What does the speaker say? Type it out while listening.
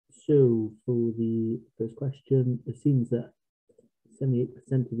So for the first question, it seems that 78%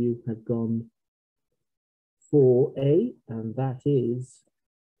 of you have gone for A, and that is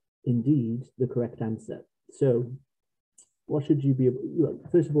indeed the correct answer. So what should you be,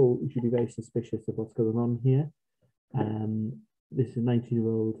 first of all, you should be very suspicious of what's going on here. This is a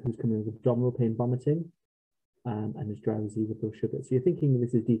 19-year-old who's coming with abdominal pain, vomiting, and is drowsy with low sugar. So you're thinking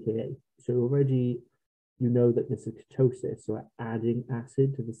this is DKA. So already you know that this is ketosis, so adding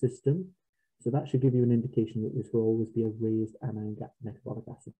acid to the system. So that should give you an indication that this will always be a raised anion gap metabolic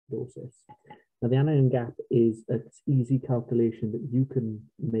acidosis. Now the anion gap is an easy calculation that you can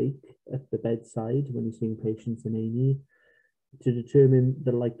make at the bedside when you're seeing patients in A&E to determine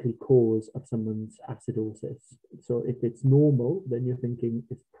the likely cause of someone's acidosis. So if it's normal, then you're thinking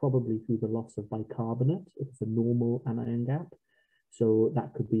it's probably through the loss of bicarbonate, if it's a normal anion gap. So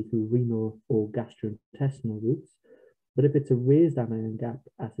that could be through renal or gastrointestinal routes. But if it's a raised anion gap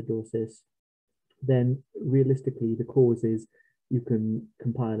acidosis, then realistically the causes you can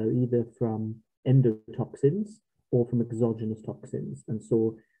compile are either from endotoxins or from exogenous toxins. And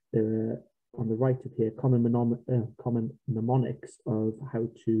so there are, on the right of here, common mnemonics of how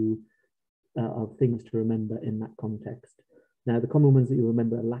to, of things to remember in that context. Now, the common ones that you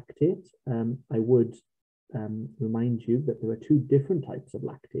remember are lactate. I would remind you that there are two different types of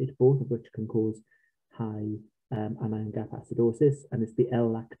lactate, both of which can cause high anion gap acidosis, and it's the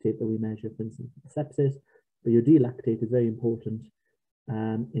L-lactate that we measure, for instance, sepsis. But your D-lactate is very important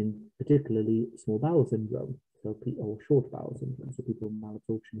in particularly small bowel syndrome, so or short bowel syndrome, so people with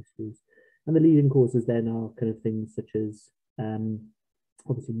malabsorption issues. And the leading causes then are kind of things such as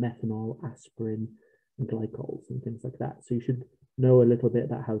obviously methanol, aspirin, and glycols and things like that. So you should know a little bit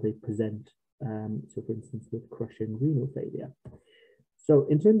about how they present. So for instance, with crushing renal failure. So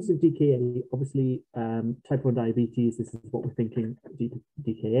in terms of DKA, obviously type 1 diabetes, this is what we're thinking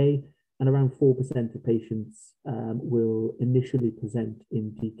DKA, and around 4% of patients will initially present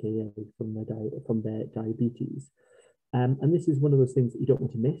in DKA from their diabetes. And this is one of those things that you don't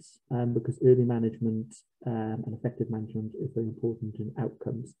want to miss because early management and effective management is very important in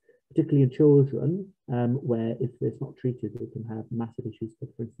outcomes, particularly in children, where if it's not treated, they can have massive issues with,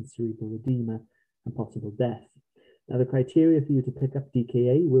 for instance, cerebral edema and possible death. Now, the criteria for you to pick up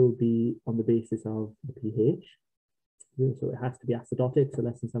DKA will be on the basis of the pH. So it has to be acidotic, so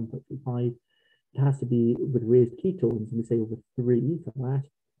less than 7.35. It has to be with raised ketones, and we say over 3 for that,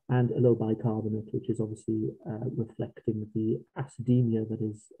 and a low bicarbonate, which is obviously reflecting the acidemia that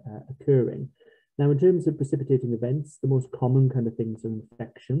is occurring. Now, in terms of precipitating events, the most common kind of things are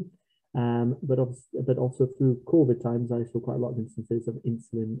infection, but also through COVID times, I saw quite a lot of instances of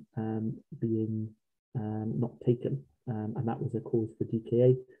insulin being not taken, and that was a cause for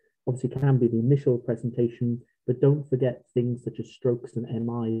DKA. Obviously, it can be the initial presentation, but don't forget things such as strokes and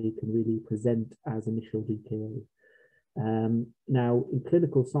MI can really present as initial DKA. Now, in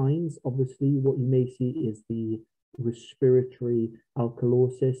clinical signs, obviously, what you may see is the respiratory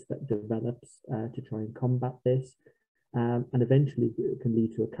alkalosis that develops to try and combat this. And eventually it can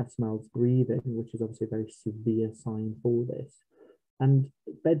lead to a Kussmaul's breathing, which is obviously a very severe sign for this. And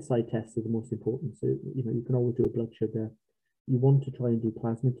bedside tests are the most important. So, you know, you can always do a blood sugar. You want to try and do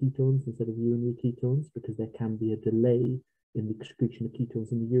plasma ketones instead of urinary ketones because there can be a delay in the excretion of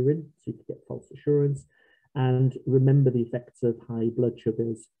ketones in the urine, so you can get false assurance. And remember the effects of high blood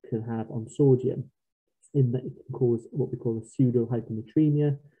sugars can have on sodium, in that it can cause what we call a pseudo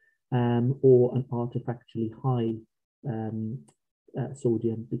hyponatremia or an artifactually high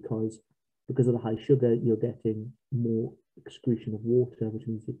sodium because of the high sugar, you're getting more excretion of water, which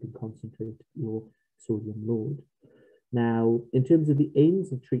means it can concentrate your sodium load. Now, in terms of the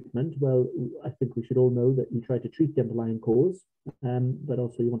aims of treatment, well, I think we should all know that you try to treat the underlying cause, but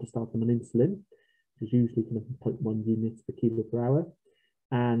also you want to start them on insulin, which is usually kind of 0.1 units per kilo per hour.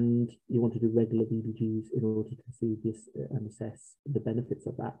 And you want to do regular BBGs in order to see this and assess the benefits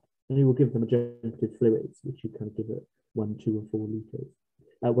of that. And you will give them adjunctive fluids, which you can give it 1, 2, or 4 liters,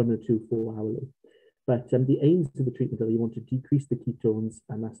 1 or 2, 4 hourly. But the aims of the treatment are you want to decrease the ketones,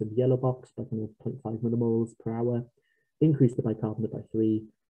 and that's in the yellow box by kind of 0.5 millimoles per hour, increase the bicarbonate by 3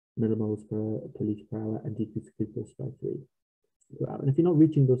 millimoles per liter per hour, and decrease the glucose by 3 per hour. And if you're not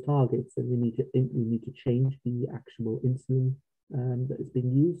reaching those targets, then you need to change the actual insulin that is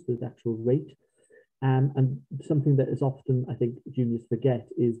being used, the actual rate. And something that is often, I think, juniors forget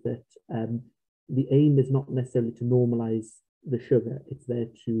is that the aim is not necessarily to normalize the sugar, it's there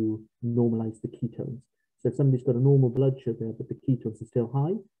to normalize the ketones. So if somebody's got a normal blood sugar, but the ketones are still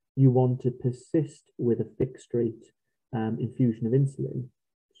high, you want to persist with a fixed rate infusion of insulin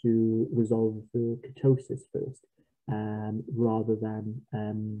to resolve the ketosis first, rather than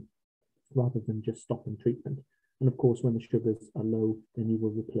rather than just stopping treatment. And of course, when the sugars are low, then you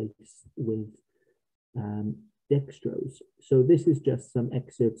will replace with dextrose. So this is just some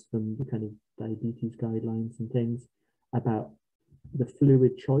excerpts from the kind of diabetes guidelines and things about the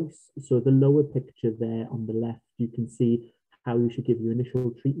fluid choice. So the lower picture there on the left, you can see how you should give your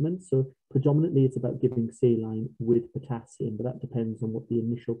initial treatment. So predominantly it's about giving saline with potassium, but that depends on what the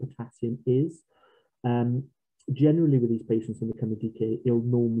initial potassium is. Generally with these patients when they come to DK, it'll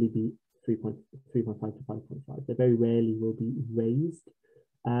normally be 3.5 to 5.5. They very rarely will be raised.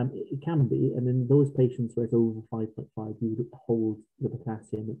 It can be, and in those patients where it's over 5.5, you would hold the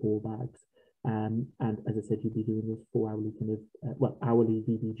potassium in all bags. And as I said, you'd be doing those 4 hourly kind of, hourly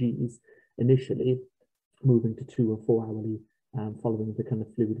VBGs initially, moving to 2 or 4 hourly following the kind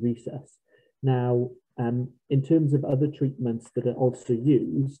of fluid recess. Now, in terms of other treatments that are also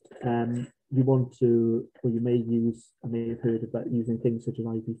used, you want to, or you may use, I may have heard about using things such as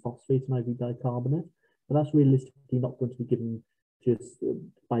IV phosphate and IV bicarbonate, but that's realistically not going to be given just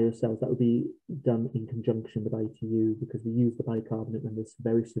by yourselves. That would be done in conjunction with ITU, because we use the bicarbonate when there's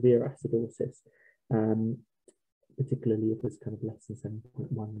very severe acidosis, particularly if it's kind of less than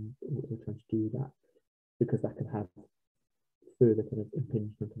 7.1, we're trying to do that, because that can have further kind of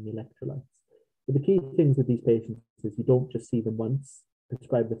impingement on the electrolytes. But the key things with these patients is you don't just see them once,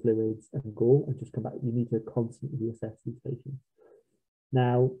 prescribe the fluids and go and just come back. You need to constantly assess these patients.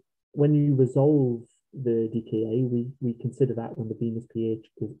 Now, when you resolve the DKA, we consider that when the venous pH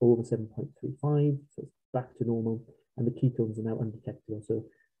is over 7.35, so it's back to normal, and the ketones are now undetectable. So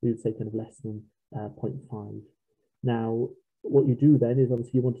we would say kind of less than 0.5. Now, what you do then is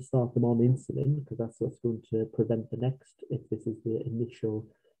obviously you want to start them on insulin, because that's what's going to prevent the next, if this is the initial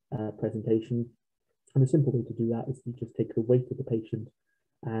presentation. And a simple way to do that is you just take the weight of the patient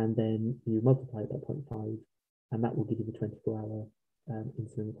and then you multiply by 0.5, and that will give you the 24-hour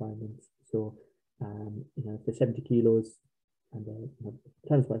insulin requirements. So, you know, if they're 70 kilos and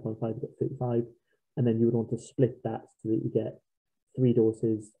times by 0.5, you get 35, and then you would want to split that so that you get 3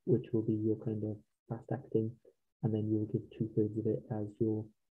 doses, which will be your kind of fast acting, and then you'll give 2/3 of it as your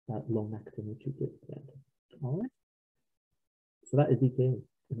long acting, which you give at the end. All right. So that is DKA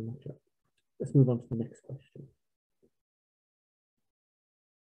in a nutshell. Let's move on to the next question.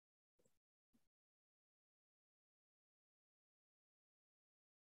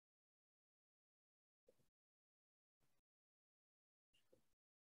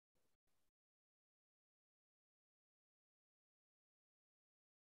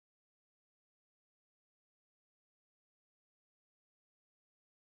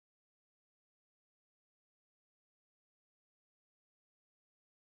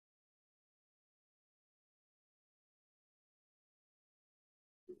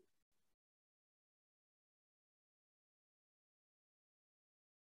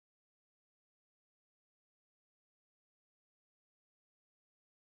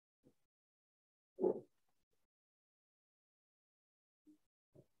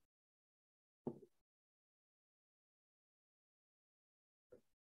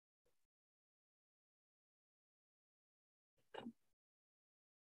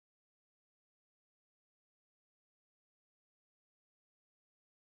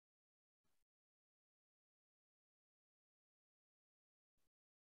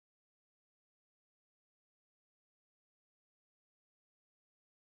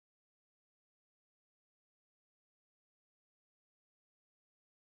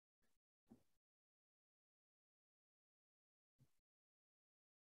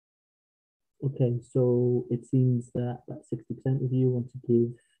 Okay, so it seems that about 60% of you want to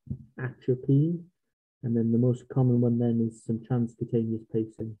give atropine, and then the most common one then is some transcutaneous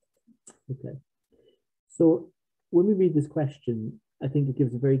pacing. Okay, so when we read this question, I think it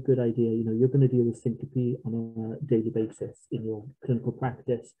gives a very good idea. You know, you're going to deal with syncope on a daily basis in your clinical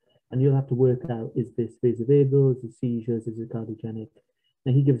practice, and you'll have to work out, is this vasovagal, is it seizures, is it cardiogenic?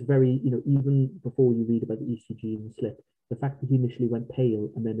 And he gives very, you know, even before you read about the ECG and the slip, the fact that he initially went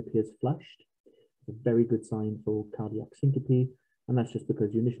pale and then appears flushed, a very good sign for cardiac syncope, and that's just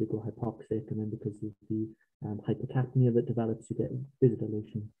because you initially go hypoxic, and then because of the hypocapnia that develops, you get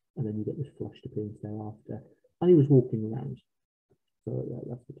vasodilation, and then you get this flushed appearance thereafter. And he was walking around, so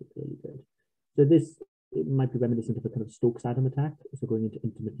that's particularly good. So this, it might be reminiscent of a kind of Stokes-Adam attack, so going into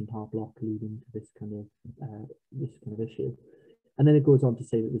intermittent heart block, leading to this kind of issue. And then it goes on to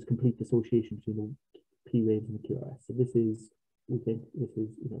say that there's complete dissociation between the P waves and the QRS. So this is, we think this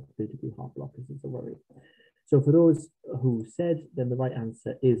is, you know, 3rd-degree heart block. This is a worry. So for those who said, then the right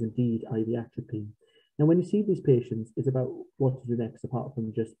answer is indeed IV atropine. Now, when you see these patients, it's about what to do next, apart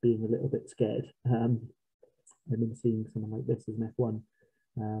from just being a little bit scared. I remember seeing someone like this as an F1,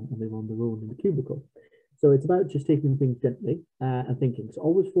 and they were on their own in the cubicle. So it's about just taking things gently and thinking. So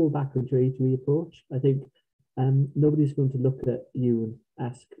always fall back on your A2E approach. I think nobody's going to look at you and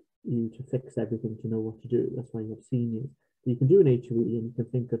ask you to fix everything to know what to do. That's why you have seniors. You can do an A2E and you can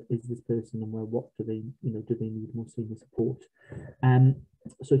think of, is this person and what do they, do they need more senior support?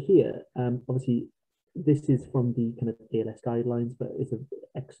 So here, obviously, this is from the kind of ALS guidelines, but it's an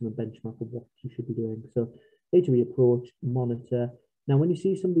excellent benchmark of what you should be doing. So A2E approach, monitor. Now, when you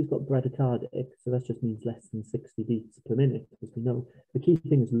see somebody's got bradycardic, so that just means less than 60 beats per minute, as we know, the key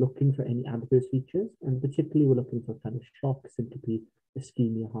thing is looking for any adverse features, and particularly we're looking for kind of shock, syncope,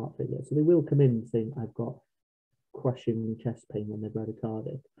 ischemia, heart failure. So they will come in saying, I've got crushing chest pain when they're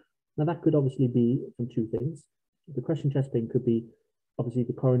bradycardic. Now, that could obviously be from two things. The crushing chest pain could be, obviously,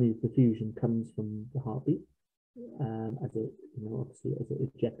 the coronary perfusion comes from the heartbeat, as it, obviously, as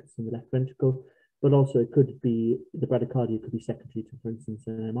it ejects from the left ventricle. But also it could be, the bradycardia could be secondary to, for instance,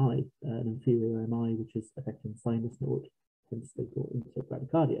 an MI, an inferior MI, which is affecting sinus node, hence they go into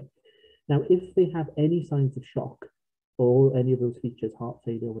bradycardia. Now, if they have any signs of shock or any of those features, heart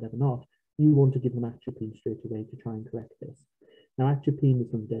failure or whatever not, you want to give them atropine straight away to try and correct this. Now, atropine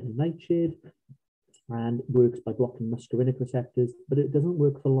is from deadly nightshade and works by blocking muscarinic receptors, but it doesn't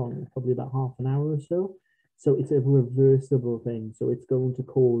work for long, probably about half an hour or so. So it's a reversible thing. So it's going to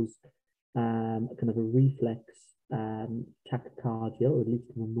cause kind of a reflex tachycardia, or at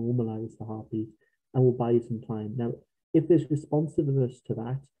least will normalize the heartbeat and will buy you some time. Now, if there's responsiveness to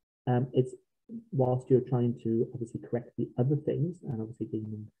that, it's whilst you're trying to obviously correct the other things and obviously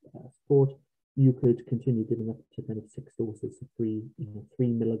gaining support, you could continue giving up to kind of 6 doses of 3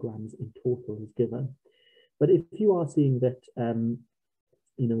 milligrams in total is given. But if you are seeing that,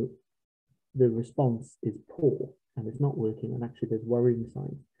 the response is poor and it's not working, and actually there's worrying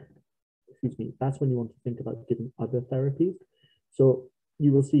signs, that's when you want to think about giving other therapies. So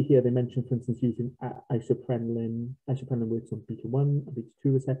you will see here they mentioned, for instance, using isoprenaline. Isoprenaline works on beta-1 and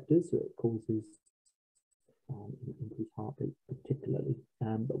beta-2 receptors, so it causes increased heart rate particularly,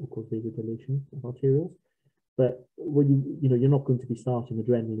 but will cause vasodilation of arterioles. But when you're not going to be starting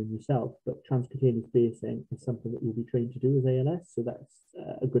adrenaline yourself, but transcutaneous pacing is something that you'll be trained to do as ALS, so that's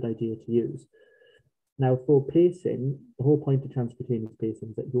a good idea to use. Now, for pacing, the whole point of transcutaneous pacing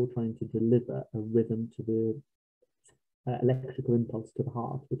is that you're trying to deliver a rhythm to the electrical impulse to the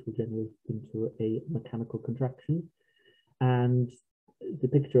heart, which will generate into a mechanical contraction. And the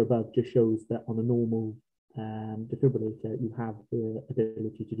picture above just shows that on a normal defibrillator, you have the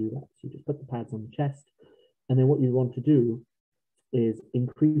ability to do that. So you just put the pads on the chest, and then what you want to do is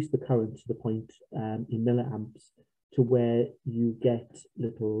increase the current to the point in milliamps to where you get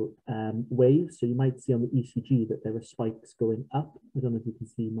little waves. So you might see on the ECG that there are spikes going up. I don't know if you can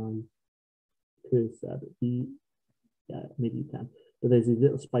see my cursor, but maybe you can. But there's these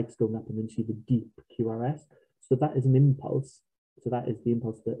little spikes going up, and then you see the deep QRS. So that is an impulse. So that is the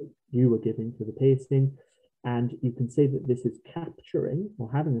impulse that you were giving to the pacing. And you can say that this is capturing or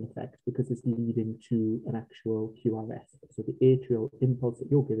having an effect because it's leading to an actual QRS. So the atrial impulse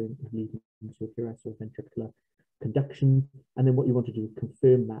that you're giving is leading to a QRS or ventricular conduction. And then what you want to do is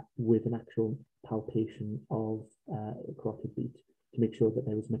confirm that with an actual palpation of a carotid beat to make sure that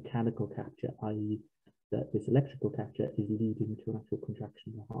there is mechanical capture, i.e. that this electrical capture is leading to an actual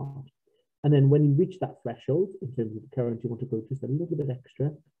contraction of the heart. And then when you reach that threshold, in terms of the current, you want to go just a little bit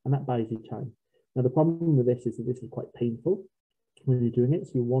extra, and that buys you time. Now, the problem with this is that this is quite painful when you're doing it.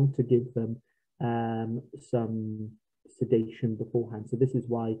 So you want to give them some sedation beforehand. So this is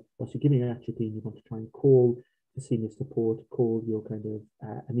why, whilst you're giving an atropine, you want to try and call the senior support, call your kind of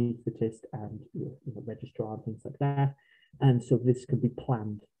anaesthetist and your registrar and things like that. And so this can be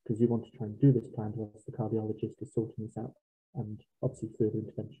planned because you want to try and do this planned whilst the cardiologist is sorting this out. And obviously further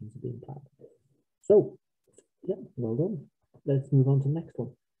interventions are being planned. So, yeah, well done. Let's move on to the next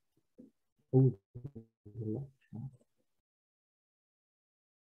one. Oh,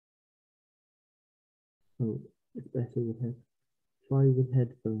 it's better with head. Try with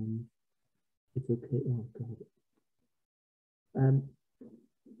headphones. It's okay. Oh god.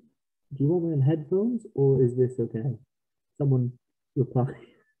 Do you want me on headphones or is this okay? Someone reply.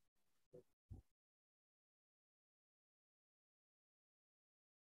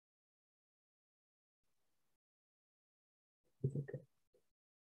 It's okay.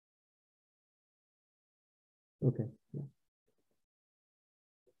 Okay. Yeah.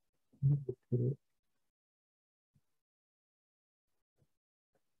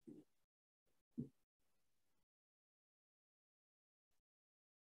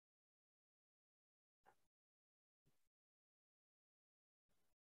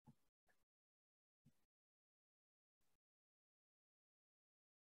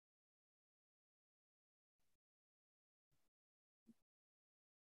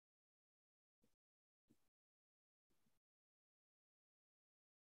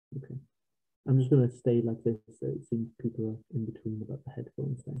 I'm just going to stay like this, so it seems people are in between about the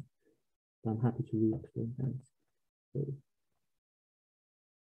headphones thing. But I'm happy to re-explain things. So,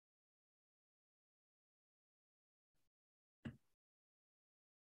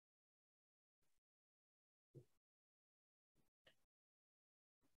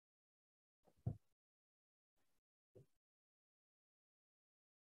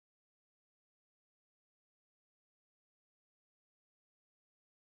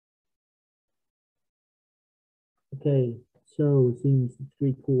 okay, so it seems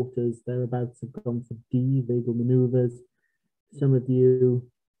 3/4 thereabouts have gone for D, vagal maneuvers. Some of you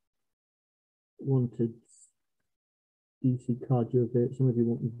wanted DC cardiovert, some of you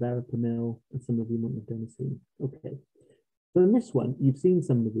wanted verapamil, and some of you wanted adenosine. Okay, so in this one, you've seen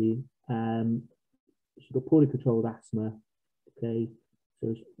somebody, she's got poorly controlled asthma. Okay,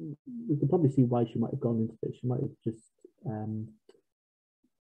 so we can probably see why she might have gone into this. She might have just,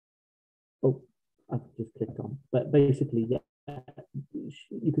 oh, I've just clicked on, but basically, yeah,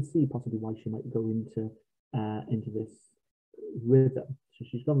 you could see possibly why she might go into this rhythm. So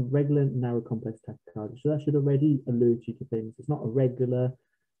she's gone regular narrow complex tachycardia. So that should already alert you to things. It's not irregular.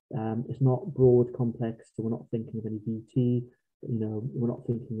 It's not broad complex. So we're not thinking of any VT. You know, we're not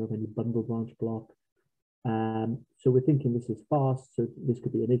thinking of any bundle branch block. So we're thinking this is fast. So this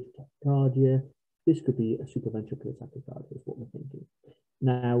could be an atrial tachycardia. This could be a supraventricular tachycardia is what we're thinking.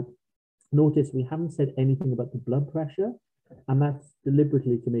 Now, notice we haven't said anything about the blood pressure, and that's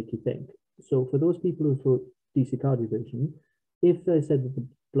deliberately to make you think. So for those people who thought DC cardioversion, if they said that the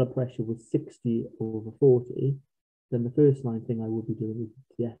blood pressure was 60/40, then the first line thing I would be doing is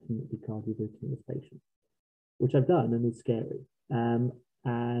definitely cardioverting this patient, which I've done, and it's scary.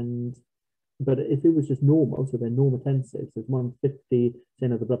 But if it was just normal, so they're normotensive, so it's 150, say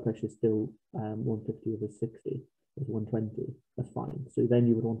no, the blood pressure is still 150 over 60, it's 120, that's fine. So then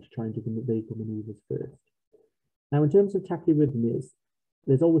you would want to try and do the vagal maneuvers first. Now, in terms of tachyarrhythmias,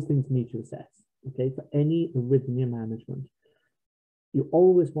 there's always things you need to assess, okay? For any arrhythmia management, you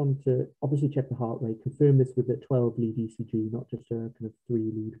always want to obviously check the heart rate, confirm this with a 12-lead ECG, not just a kind of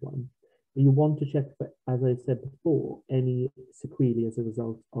 3-lead one. But you want to check for, as I said before, any sequelae as a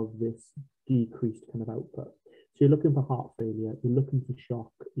result of this decreased kind of output. So you're looking for heart failure, you're looking for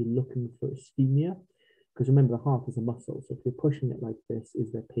shock, you're looking for ischemia, because remember the heart is a muscle, so if you're pushing it like this,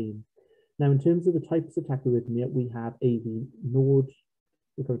 is there pain? Now, in terms of the types of tachyarrhythmia, we have AV node,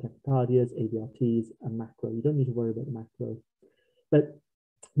 recurrent tachycardias, AVRTs, and macro. You don't need to worry about the macro. But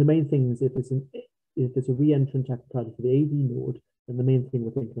the main thing is if it's a re-entrant tachycardia for the AV node, then the main thing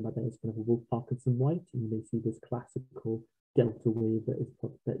we're thinking about there is kind of a Wolff-Parkinson White, and you may see this classical delta wave that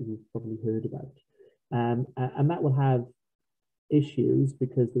you've probably heard about. And that will have issues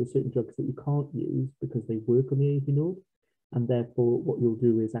because there are certain drugs that you can't use because they work on the AV node, and therefore what you'll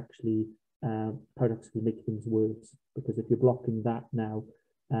do is actually paradoxically make things worse, because if you're blocking that now,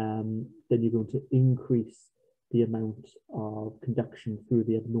 then you're going to increase the amount of conduction through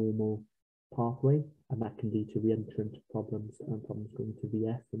the abnormal pathway, and that can lead to reentrant problems and problems going to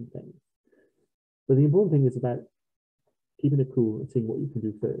VF and things. But the important thing is about keeping it cool and seeing what you can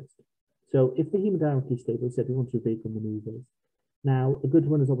do first. So if the hemodynamic is stable, said we want to do vagal maneuvers. Now, a good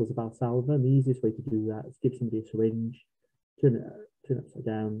one is always a Valsalva, and the easiest way to do that is give somebody a syringe, turn it upside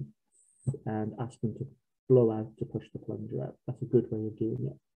down, and ask them to blow out to push the plunger out. That's a good way of doing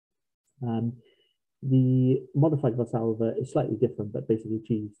it. The modified Valsalva is slightly different, but basically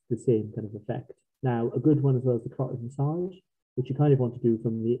achieves the same kind of effect. Now, a good one as well is the carotid massage, which you kind of want to do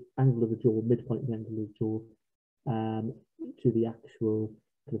from the angle of the jaw, midpoint of the angle of the jaw, to the actual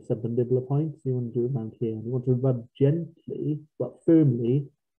kind of submandibular point. So you want to do it around here, and you want to rub gently, but firmly,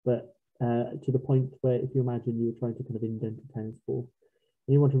 but to the point where, if you imagine you were trying to kind of indent a tennis ball,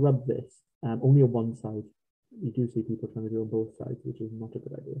 and you want to rub this only on one side. You do see people trying to do it on both sides, which is not a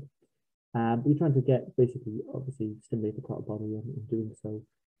good idea. But you're trying to get, basically, obviously, stimulate the carotid body, and in doing so,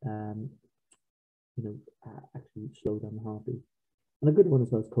 actually slow down the heartbeat. And a good one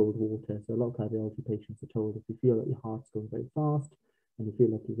as well is cold water. So a lot of cardiology patients are told if you feel that your heart's going very fast and you feel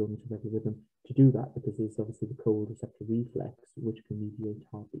like you're going into regular rhythm, to do that, because there's obviously the cold receptor reflex, which can mediate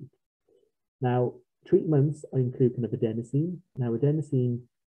heartbeat. Now, treatments include kind of adenosine. Now, adenosine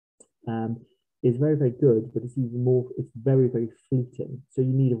is very, very good, but it's even more, it's very, very fleeting. So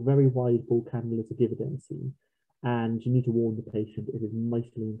you need a very wide ball cannula to give adenosine, and you need to warn the patient it is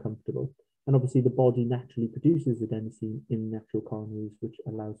mightily uncomfortable. And obviously the body naturally produces adenosine in natural coronaries, which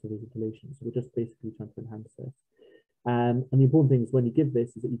allows for vasodilation. So we're just basically trying to enhance this. And the important thing is when you give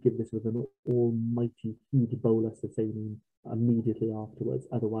this, is that you give this with an almighty huge bolus of saline immediately afterwards.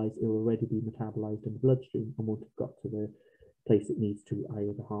 Otherwise, it will already be metabolized in the bloodstream and won't have got to the place it needs to,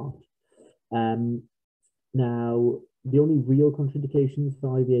 i.e. the heart. Now, the only real contraindications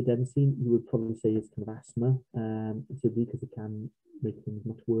for IV adenosine, you would probably say, is kind of asthma, simply because it can make things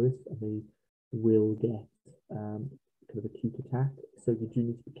much worse, and they will get kind of acute attack. So you do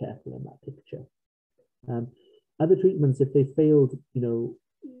need to be careful in that picture. Other treatments, if they failed,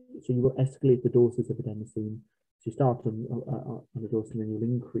 so you will escalate the doses of adenosine. So you start on a dose and then you'll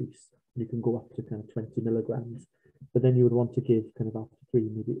increase. You can go up to kind of 20 milligrams, but then you would want to give kind of after 3,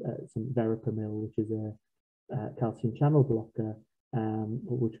 maybe some verapamil, which is a calcium channel blocker,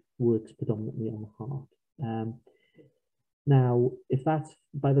 which works predominantly on the heart. Now, if that's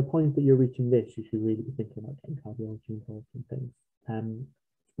by the point that you're reaching this, you should really be thinking about getting cardiology involved in things. And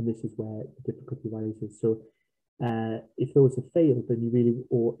this is where the difficulty rises. So if those have failed, then you really,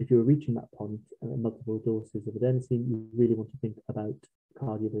 or if you're reaching that point, multiple doses of adenosine, you really want to think about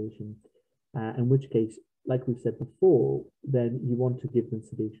cardioversion. In which case, like we've said before, then you want to give them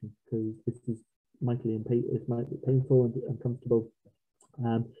sedation, because this is might be painful and uncomfortable.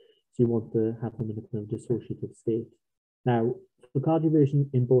 So you want to have them in a kind of dissociative state. Now, for cardioversion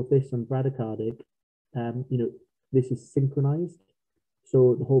in both this and bradycardic, this is synchronized.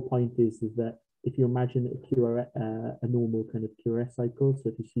 So the whole point is that if you imagine a normal kind of QRS cycle, so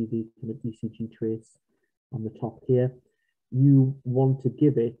if you see the kind of ECG trace on the top here, you want to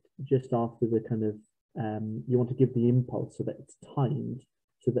give it just after the kind of, you want to give the impulse so that it's timed,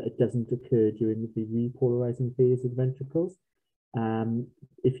 so that it doesn't occur during the repolarizing phase of the ventricles.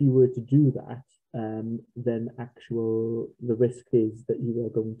 If you were to do that, then the risk is that you are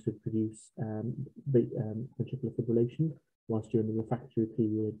going to produce ventricular fibrillation whilst you're in the refractory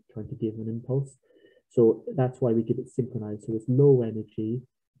period trying to give an impulse. So that's why we give it synchronized. So it's low energy,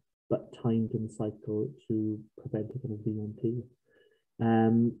 but timed in the cycle to prevent a kind of VMT.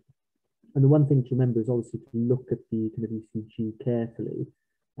 And the one thing to remember is obviously to look at the kind of ECG carefully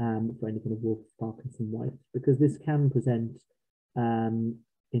for any kind of Wolff Parkinson White, because this can present in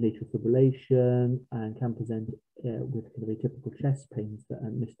atrial fibrillation and can present with kind of atypical chest pains that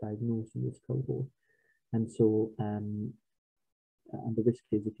are misdiagnosed in this cohort. And so, and the risk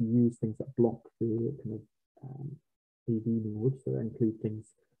is if you use things that block the kind of AV nodes, so that include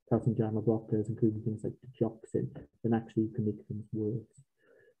things, calcium channel blockers, including things like digoxin, then actually you can make things worse.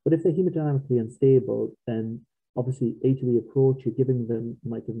 But if they're hemodynamically unstable, then obviously A2E approach, you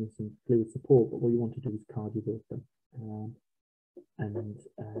might give them some fluid support, but what you want to do is cardiovert them. And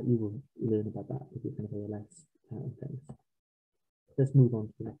you will learn about that with your kind of ALS and things. Let's move on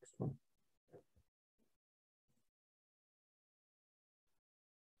to the next one.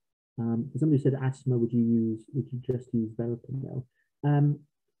 Somebody said asthma, would you just use verapamil?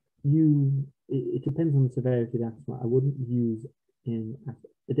 It depends on the severity of the asthma. I wouldn't use in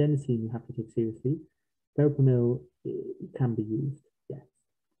adenosine, you have to take seriously. Verapamil can be used, yes.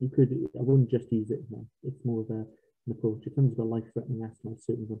 You could, I wouldn't just use it, no. It's more of an approach. If someone's got life-threatening asthma, I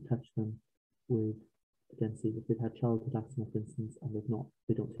certainly won't touch them with adenosine. If they've had childhood asthma, for instance, and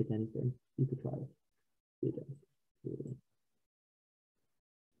they don't take anything, you could try it.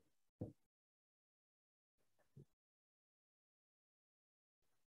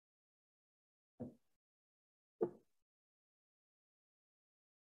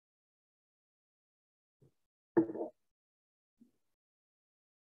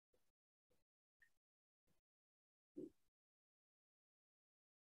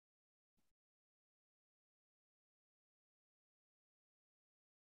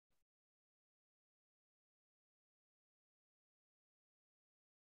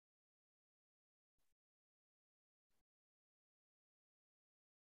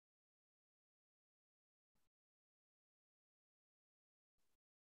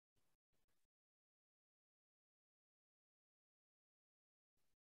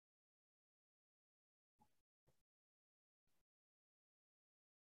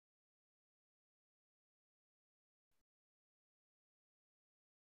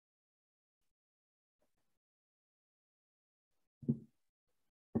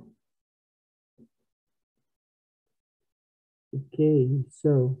 Okay,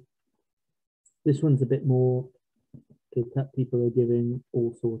 so this one's a bit more cut. People are giving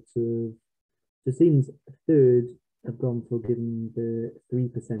all sorts of, so it seems a third have gone for giving the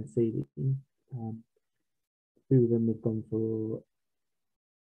 3% saline. 2 of them have gone for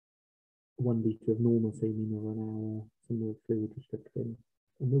 1 litre of normal saline over an hour, some more fluid restricting,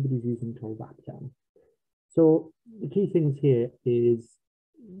 and nobody's using tolvaptan. So the key things here is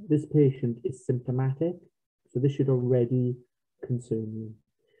this patient is symptomatic, so this should already concern you.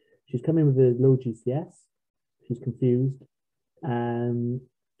 She's come in with a low GCS, she's confused, and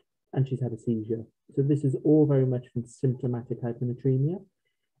she's had a seizure. So this is all very much from symptomatic hyponatremia.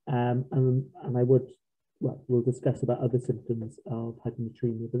 And I would, well, we'll discuss about other symptoms of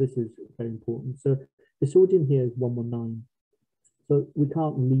hyponatremia, but this is very important. So the sodium here is 119. So we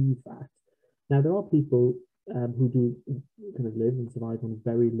can't leave that. Now, there are people who do kind of live and survive on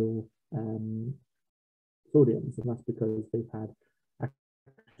very low sodiums, and that's because they've had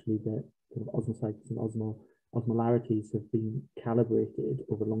actually their kind of osmocytes and osmolarities have been calibrated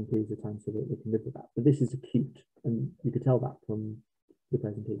over long periods of time so that they can live with that. But this is acute, and you could tell that from the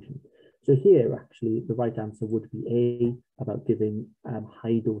presentation. So here, actually, the right answer would be A, about giving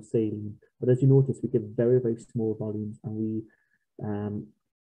high dose saline. But as you notice, we give very, very small volumes, and we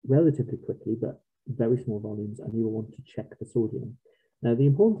relatively quickly, but very small volumes, and you will want to check the sodium. Now, the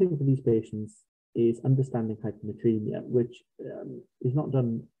important thing for these patients is understanding hyponatremia, which is not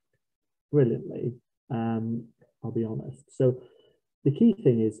done brilliantly, I'll be honest. So the key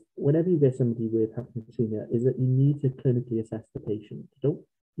thing is, whenever you get somebody with hyponatremia, is that you need to clinically assess the patient. Don't,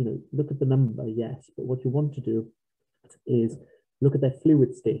 look at the number, yes, but what you want to do is look at their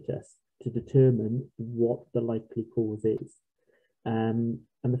fluid status to determine what the likely cause is.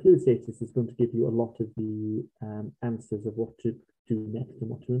 And the fluid status is going to give you a lot of the answers of what to do next and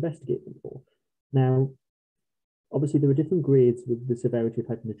what to investigate them for. Now, obviously, there are different grades with the severity of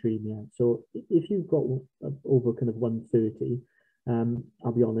hyponatremia. So if you've got over kind of 130,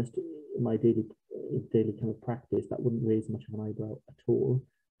 I'll be honest, in my daily kind of practice, that wouldn't raise much of an eyebrow at all.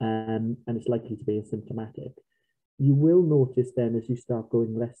 And it's likely to be asymptomatic. You will notice then as you start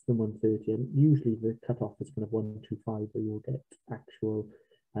going less than 130, and usually the cutoff is kind of 125, where you'll get actual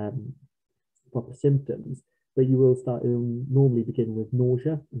proper symptoms, but you will start normally begin with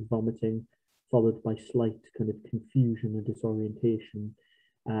nausea and vomiting, followed by slight kind of confusion and disorientation.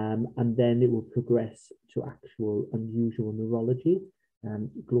 And then it will progress to actual unusual neurology,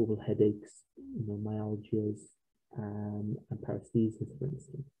 global headaches, myalgias, and paresthesias, for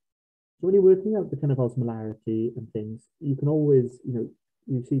instance. So when you're working out the kind of osmolarity and things, you can always,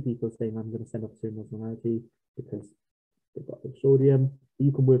 you see people saying, I'm going to send off serum osmolarity because they've got low sodium. But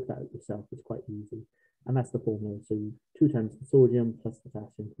you can work that out yourself. It's quite easy. And that's the formula. So 2 times the sodium plus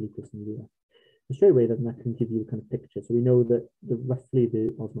potassium, glucose, and urea. And straight away, then that can give you a kind of picture. So we know that roughly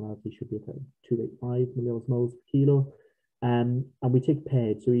the osmolarity should be about 285 milliosmoles per kilo. And we take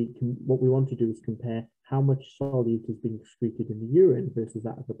paired. So what we want to do is compare how much solute is being excreted in the urine versus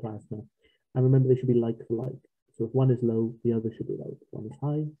that of the plasma. And remember, they should be like for like. So if one is low, the other should be low. If one is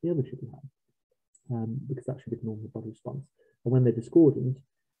high, the other should be high. Because that should be the normal body response. And when they're discordant,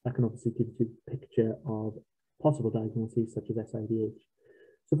 that can obviously give you a picture of possible diagnoses such as SIDH.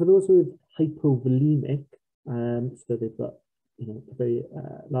 So for those who are hypovolemic, so they've got a very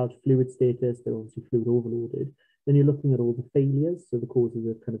large fluid status, they're obviously fluid overloaded, then you're looking at all the failures, so the causes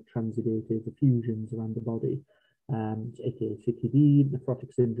of kind of transudative effusions around the body, aka CKD,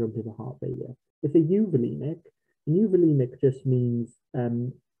 nephrotic syndrome, liver heart failure. If they're euvolemic, and euvolemic just means,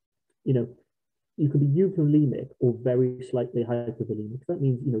 you could be euvolemic or very slightly hypovolemic. That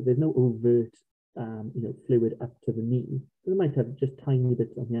means, there's no overt, fluid up to the knee. They might have just tiny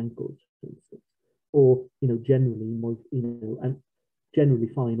bits on the ankles, for instance, or, generally, and generally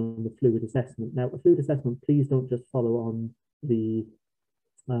fine on the fluid assessment. Now, a fluid assessment, please don't just follow on the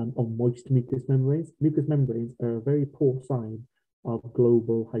on moist mucous membranes. Mucous membranes are a very poor sign of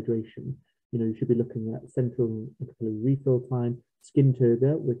global hydration. You should be looking at central capillary refill time, skin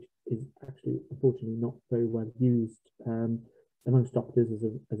turgor, which is actually unfortunately not very well used amongst doctors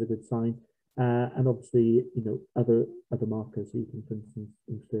as a good sign, and obviously other markers. So you can, for instance,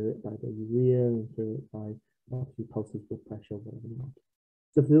 infer it by the urea, infer it by obviously pulses, blood pressure, whatever not.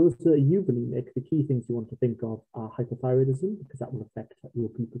 So for those that are euvolemic, the key things you want to think of are hypothyroidism, because that will affect your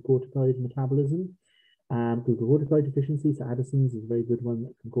glucocorticoid metabolism. Glucocorticoid deficiency, so Addison's is a very good one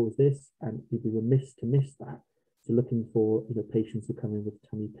that can cause this, and you'd be remiss to miss that. So looking for patients who come in with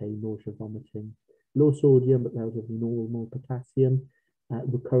tummy pain, nausea, vomiting, low sodium but relatively normal potassium,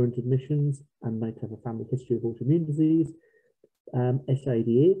 recurrent admissions, and might have a family history of autoimmune disease,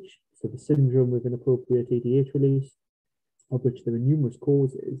 SIDH, so the syndrome with inappropriate ADH release, of which there are numerous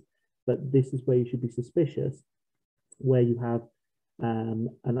causes, but this is where you should be suspicious, where you have an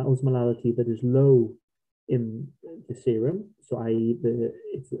osmolarity that is low in the serum, so i.e.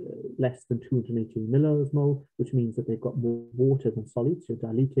 it's less than 218 millimole, which means that they've got more water than solids, so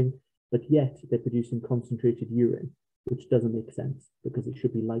diluting, but yet they're producing concentrated urine, which doesn't make sense because it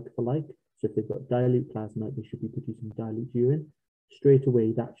should be like for like. So if they've got dilute plasma, they should be producing dilute urine. Straight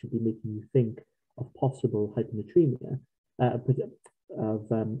away, that should be making you think of possible hyponatremia of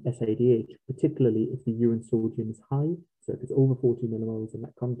SIDH, particularly if the urine sodium is high. So if it's over 40 millimoles in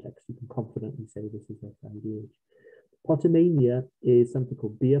that context, you can confidently say this is SIDH. Potomania is something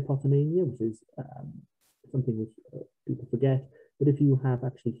called beer potomania, which is something which people forget. But if you have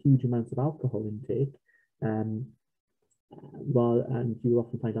actually huge amounts of alcohol intake, and you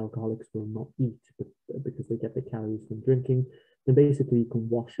often find alcoholics will not eat because they get their calories from drinking, then basically you can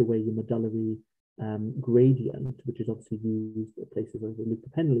wash away your medullary gradient, which is obviously used at places like Luca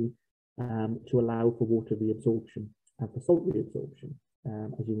Penley, to allow for water reabsorption and for salt reabsorption,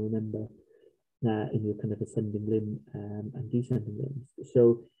 as you remember, in your kind of ascending limb and descending limbs.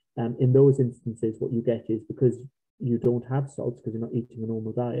 So in those instances, what you get is, because you don't have salts, because you're not eating a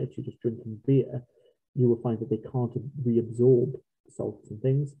normal diet, you're just drinking beer, you will find that they can't reabsorb salts and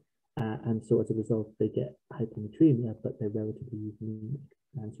things. And so as a result, they get hyponatremia, but they're relatively anemic.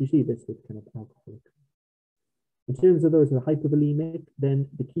 And so you see this with kind of alcoholics. In terms of those who are hypovolemic, then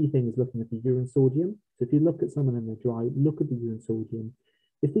the key thing is looking at the urine sodium. So if you look at someone and they're dry, look at the urine sodium.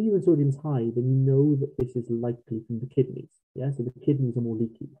 If the urine sodium is high, then you know that this is likely from the kidneys. Yeah, so the kidneys are more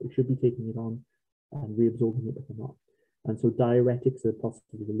leaky. They should be taking it on and reabsorbing it, but they're not. And so diuretics are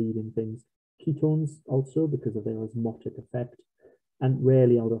possibly the leading things. Ketones also, because of their osmotic effect, and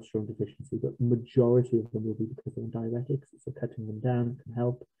rarely aldosterone deficiency, but majority of them will be because they're diuretics. So cutting them down can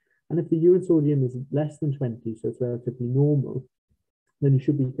help. And if the urine sodium is less than 20, so it's relatively normal, then you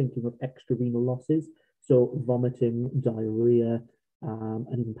should be thinking of extrarenal losses. So vomiting, diarrhea,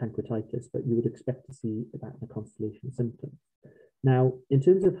 and even pancreatitis, but you would expect to see that in a constellation of symptoms. Now, in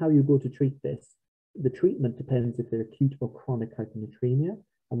terms of how you go to treat this, the treatment depends if they're acute or chronic hyponatremia,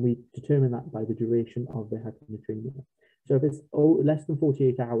 and we determine that by the duration of their hyponatremia. So if it's less than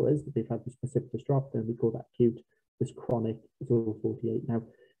 48 hours that they've had this precipitous drop, then we call that acute. This chronic is over 48. Now,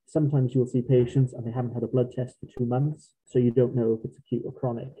 sometimes you'll see patients and they haven't had a blood test for 2 months, so you don't know if it's acute or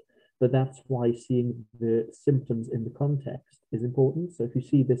chronic. But that's why seeing the symptoms in the context is important. So if you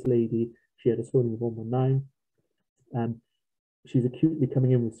see this lady, she had a sodium of 119, she's acutely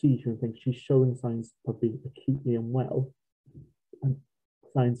coming in with seizure and things, she's showing signs of being acutely unwell and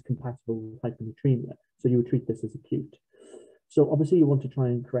signs compatible with hyponatremia. So you would treat this as acute. So obviously you want to try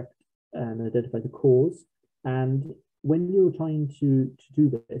and correct and identify the cause. And when you're trying to do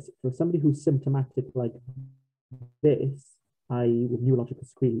this, for somebody who's symptomatic like this, i.e. with neurological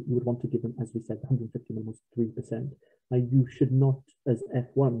sequelae, you would want to give them, as we said, 150 millimoles, 3%. Now, you should not, as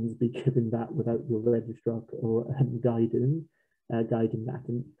F1s, be giving that without your registrar or guiding that.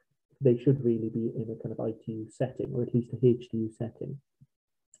 And they should really be in a kind of ITU setting, or at least a HDU setting.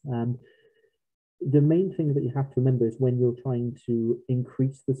 The main thing that you have to remember is when you're trying to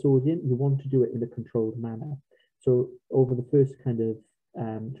increase the sodium, you want to do it in a controlled manner. So over the first kind of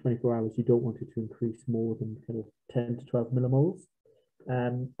 24 hours, you don't want it to increase more than kind of 10 to 12 millimoles.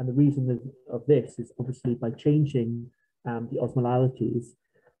 And the reason of this is obviously by changing the osmolarities,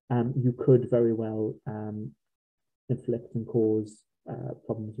 you could very well inflict and cause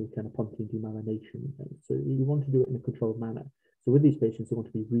problems with kind of pontine demyelination and things. So you want to do it in a controlled manner. So with these patients, you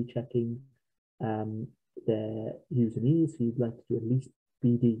want to be rechecking their U's and E's. So you'd like to do at least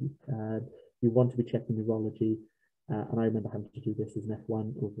BD. You want to be checking neurology. And I remember having to do this as an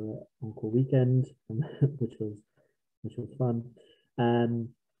F1 over an on-call weekend, which was fun.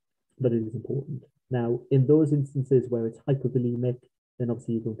 But it is important. Now, in those instances where it's hypovolemic, then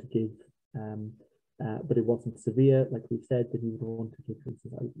obviously you're going to give, but it wasn't severe, like we said, then you would want to give, for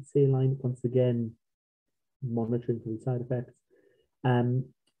instance, IV saline, once again, monitoring for the side effects.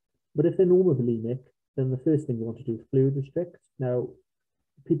 But if they're normovolemic, then the first thing you want to do is fluid restrict. Now,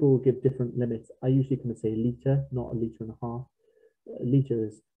 people will give different limits. I usually kind of say a litre, not a litre and a half. A litre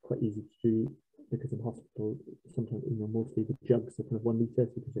is quite easy to do because in hospital, sometimes, mostly the jugs are kind of 1 litre,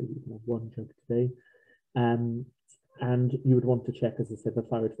 so you can say you can have 1 jug today. And you would want to check, as I said, the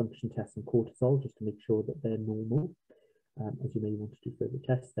thyroid function tests and cortisol, just to make sure that they're normal. As you may want to do further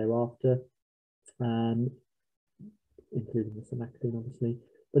tests thereafter, including the somatostatin, obviously.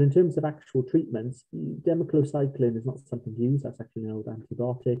 But in terms of actual treatments, democlocycline is not something used. That's actually an old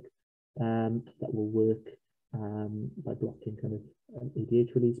antibiotic that will work by blocking kind of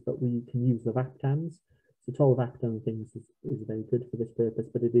ADH release, but we can use the Vactams. So tolvaptan things is very good for this purpose,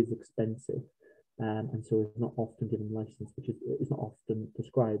 but it is expensive. And so it's not often given license, which is not often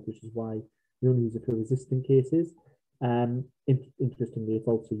prescribed, which is why we only use it for resistant cases. Interestingly, it's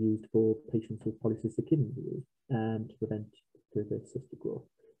also used for patients with polycystic kidney disease to prevent further cystic growth.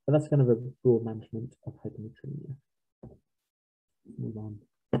 But that's kind of a broad management of hyponatremia. Move on.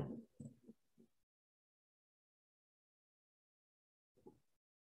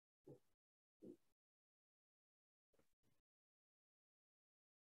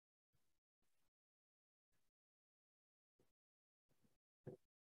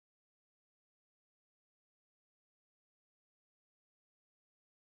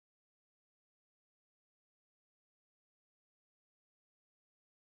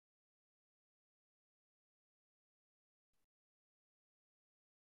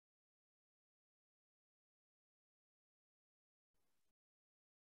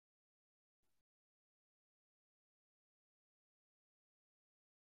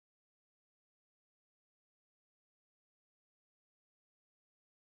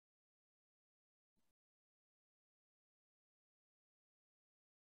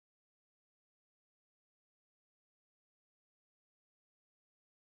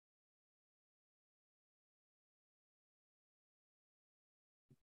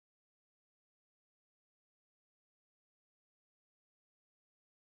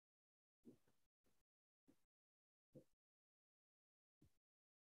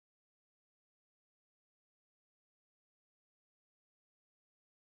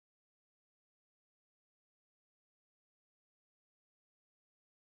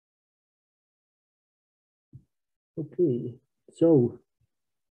 Okay, so,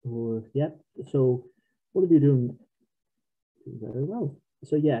 yeah, so what are you doing? Very well.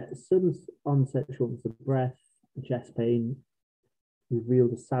 So yeah, sudden onset shortness of breath, chest pain,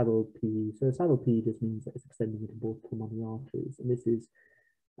 revealed a saddle PE. So a saddle PE just means that it's extending into both pulmonary arteries, and this is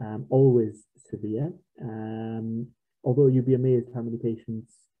always severe. Although you'd be amazed how many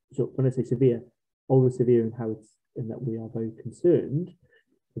patients. So when I say severe, always severe in how it's in that we are very concerned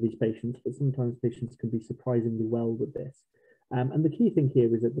for these patients, but sometimes patients can be surprisingly well with this. And the key thing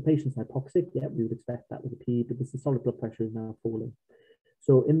here is that the patient's hypoxic. Yeah, we would expect that with a PE, but the systolic blood pressure is now falling.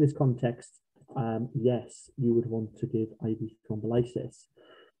 So in this context, yes, you would want to give IV thrombolysis.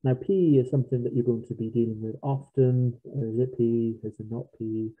 Now, PE is something that you're going to be dealing with often. Is it PE? Is it not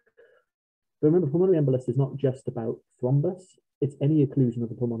PE? But remember, pulmonary embolus is not just about thrombus. It's any occlusion of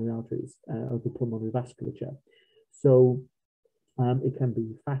the pulmonary arteries, of the pulmonary vasculature. So it can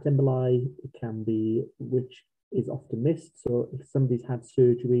be fat emboli, it can be, which is often missed. So if somebody's had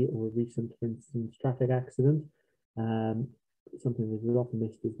surgery or a recent, for instance, traffic accident, something that is often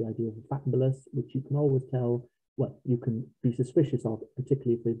missed is the idea of a fat embolus, which you can always tell, well, you can be suspicious of,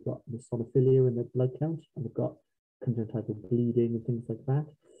 particularly if they've got the sonophilia in their blood count and they've got congenital bleeding and things like that.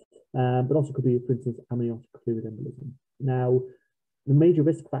 But also could be, for instance, amniotic fluid embolism. Now, the major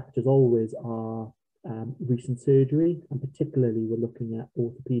risk factors always are recent surgery, and particularly we're looking at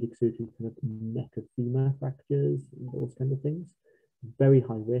orthopedic surgery, kind of neck of femur fractures, those kind of things. Very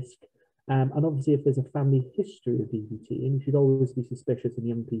high risk. And obviously, if there's a family history of DVT, and you should always be suspicious in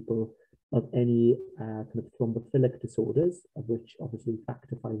young people of any kind of thrombophilic disorders, of which obviously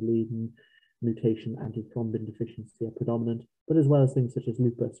factor V Leiden, mutation, antithrombin deficiency are predominant, but as well as things such as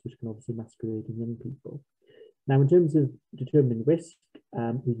lupus, which can obviously masquerade in young people. Now, in terms of determining risk,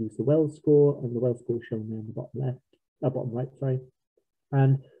 we use the Wells score, and the Wells score is shown there on the bottom right, sorry.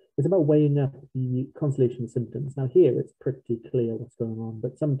 And it's about weighing up the constellation of symptoms. Now, here it's pretty clear what's going on,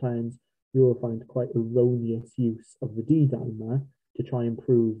 but sometimes you will find quite erroneous use of the D dimer to try and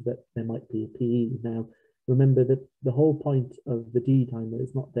prove that there might be a PE. Now, remember that the whole point of the D dimer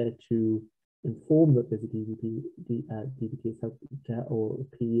is not there to inform that there's a DVT is helping to, or a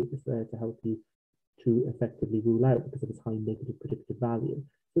PE is there to help you to effectively rule out because of its high negative predictive value. So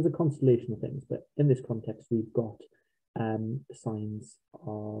there's a constellation of things, but in this context, we've got signs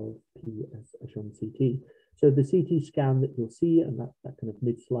of PE as shown in CT. So the CT scan that you'll see, and that kind of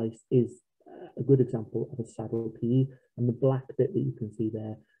mid-slice is a good example of a saddle PE, and the black bit that you can see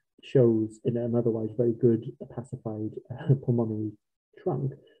there shows in an otherwise very good pacified pulmonary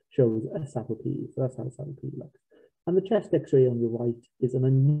trunk shows a saddle PE. So that's how a saddle PE looks. And the chest X-ray on your right is an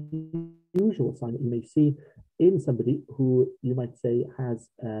unusual sign that you may see in somebody who you might say has,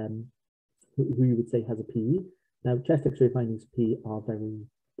 who you would say has a PE. Now, chest X-ray findings of PE are very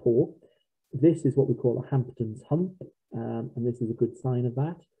poor. This is what we call a Hampton's hump, and this is a good sign of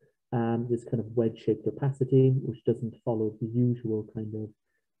that. This kind of wedge-shaped opacity, which doesn't follow the usual kind of,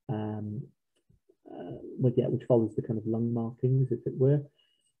 which follows the kind of lung markings, if it were.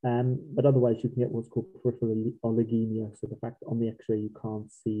 But otherwise, you can get what's called peripheral oligemia. So the fact that on the X-ray you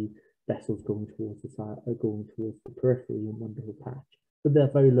can't see vessels going towards the side, going towards the periphery in one little patch, but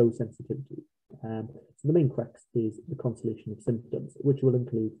they're very low sensitivity. So the main crux is the constellation of symptoms, which will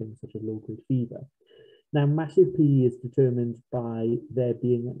include things such as low-grade fever. Now, massive PE is determined by there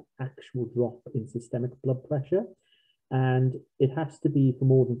being an actual drop in systemic blood pressure, and it has to be for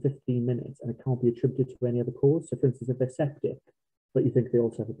more than 15 minutes, and it can't be attributed to any other cause. So, for instance, if they're septic, but you think they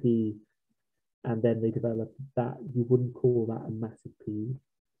also have a PE, and then they develop that, you wouldn't call that a massive PE.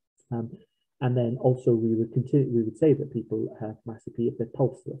 And then also we would say that people have massive PE if they're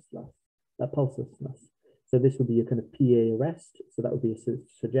pulselessness. So this would be a kind of PA arrest. So that would be a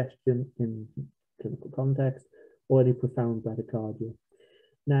suggestion in clinical context, or any profound bradycardia.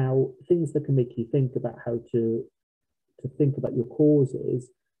 Now, things that can make you think about how to think about your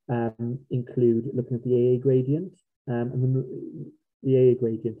causes include looking at the AA gradient, and then the AA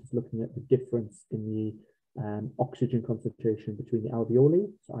gradient is looking at the difference in the oxygen concentration between the alveoli,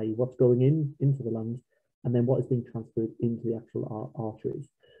 so i.e. what's going into the lungs, and then what is being transferred into the actual arteries.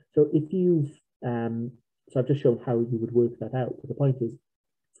 So if you've, so I've just shown how you would work that out, but the point is,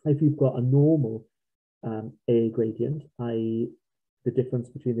 if you've got a normal AA gradient, i.e. the difference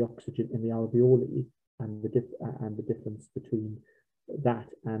between the oxygen in the alveoli and the difference between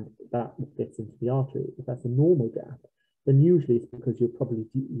that and that gets into the artery, if that's a normal gap, then usually it's because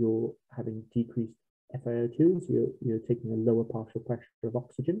you're having decreased FiO2, so you're taking a lower partial pressure of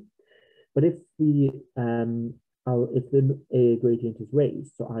oxygen. But if the AA gradient is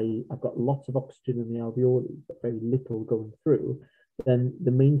raised, so I've got lots of oxygen in the alveoli, but very little going through, then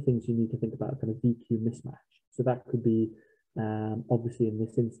the main things you need to think about are kind of VQ mismatch. So that could be obviously in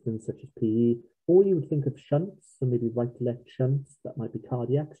this instance, such as PE, or you would think of shunts, so maybe right-left shunts that might be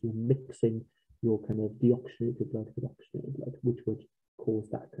cardiac. So you're mixing your kind of deoxygenated blood with oxygenated blood, which would cause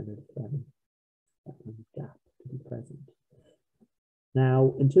that kind of gap to be present.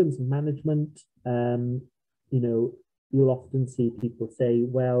 Now, in terms of management, you know, you'll often see people say,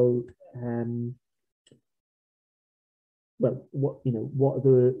 well,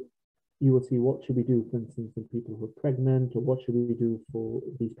 you will see, what should we do, for instance, in people who are pregnant, or what should we do for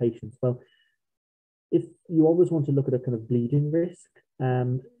these patients? Well, if you always want to look at a kind of bleeding risk,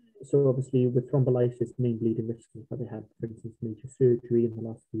 so obviously with thrombolysis, main bleeding risk is that they had, for instance, major surgery in the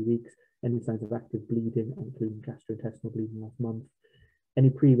last few weeks, any signs of active bleeding, including gastrointestinal bleeding last month,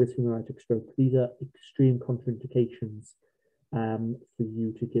 any previous hemorrhagic stroke. These are extreme contraindications for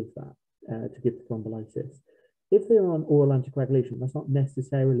you to give that, to give thrombolysis. If they're on oral anticoagulation, that's not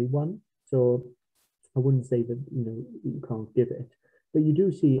necessarily one. So I wouldn't say that, you know, you can't give it. But you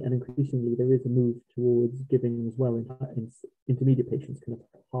do see, and increasingly there is a move towards giving as well in intermediate patients, kind of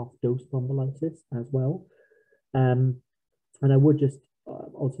half-dose thrombolysis as well. And I would just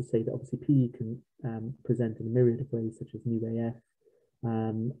also say that obviously PE can present in a myriad of ways, such as new AF,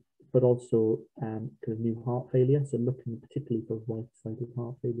 but also kind of new heart failure. So looking particularly for right-sided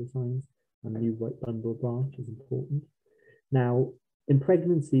heart failure signs, and new right bundle branch is important. Now, in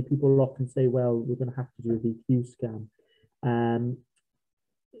pregnancy, people often say, well, we're going to have to do a VQ scan.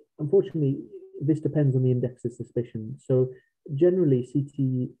 Unfortunately, this depends on the index of suspicion. So generally,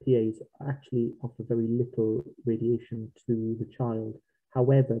 CTPAs actually offer very little radiation to the child.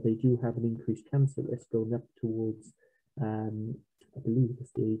 However, they do have an increased cancer risk going up towards, I believe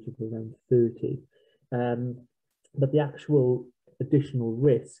it's the age of around 30. But the actual additional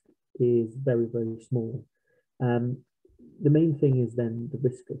risk is very, very small. The main thing is then the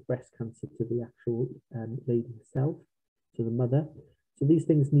risk of breast cancer to the actual lady herself, to the mother. So these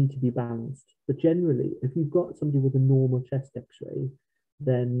things need to be balanced. But generally, if you've got somebody with a normal chest X-ray,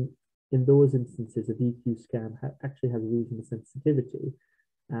 then in those instances, a VQ scan actually has a reasonable sensitivity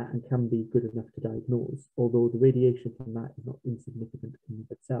and can be good enough to diagnose, although the radiation from that is not insignificant in of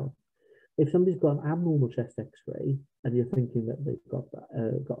itself. If somebody's got an abnormal chest X-ray and you're thinking that they've got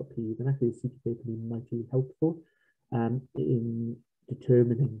a PE, then actually a CTPA can be mightily helpful in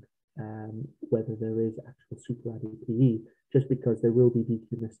determining whether there is actual superadded PE, just because there will be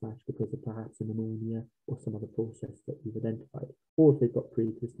VQ mismatch because of perhaps a pneumonia or some other process that you've identified, or if they've got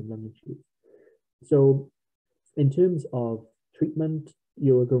pre-existing lung issues. So in terms of treatment,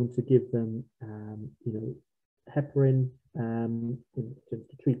 you're going to give them, you know, heparin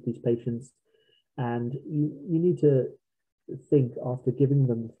to treat these patients, and you need to think after giving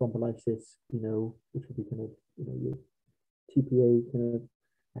them thrombolysis, you know, which will be kind of, you know, your TPA kind of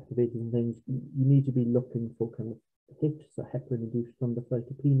activators and things. You need to be looking for kind of HIT, so heparin-induced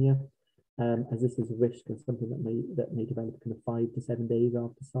thrombocytopenia, as this is a risk of something that may develop kind of 5 to 7 days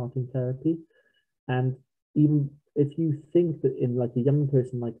after starting therapy. And even if you think that in like a young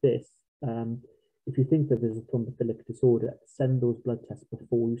person like this, if you think that there's a thrombophilic disorder, send those blood tests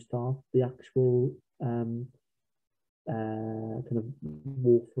before you start the actual kind of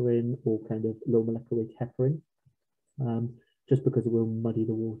warfarin or kind of low molecular weight heparin, just because it will muddy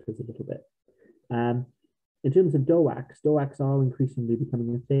the waters a little bit. In terms of DOACs are increasingly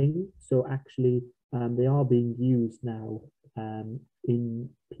becoming a thing. So actually, they are being used now in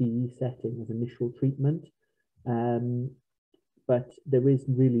PE setting as initial treatment. But there is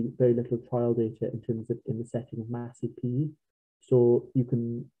really very little trial data in terms of in the setting of massive PE. So you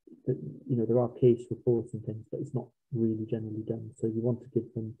can, you know, there are case reports and things, but it's not really generally done. So you want to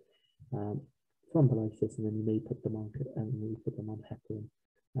give them thrombolysis, and then you may put them on heparin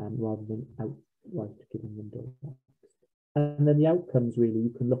rather than outright giving them DOACs. And then the outcomes really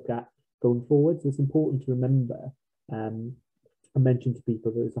you can look at going forward. So it's important to remember, I mentioned to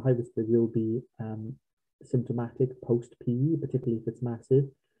people that there's a high risk there will be symptomatic post-PE, particularly if it's massive.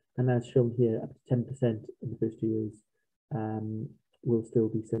 And as shown here, up to 10% in the first 2 years will still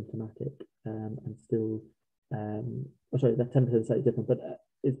be symptomatic and still, sorry, that 10% is slightly different, but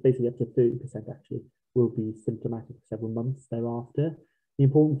it's basically up to 30% actually will be symptomatic for several months thereafter. The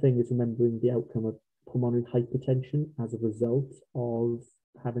important thing is remembering the outcome of pulmonary hypertension as a result of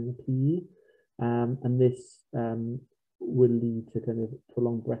having a PE. And this will lead to kind of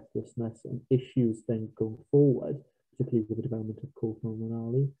prolonged breathlessness and issues then going forward, particularly with the development of cor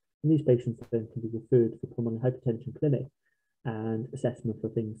pulmonale. And these patients then can be referred to the pulmonary hypertension clinic and assessment for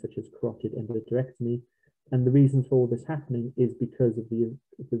things such as carotid endarterectomy. And the reason for all this happening is because of the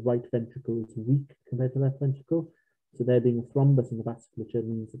right ventricle is weak compared to left ventricle. So there being a thrombus in the vasculature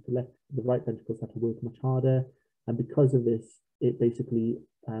means that the right ventricles have to work much harder. And because of this, it basically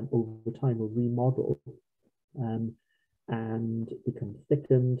over time will remodel and become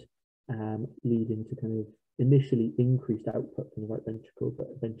thickened, leading to kind of initially increased output from the right ventricle, but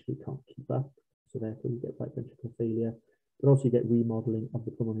eventually can't keep up. So therefore you get right ventricle failure, but also you get remodeling of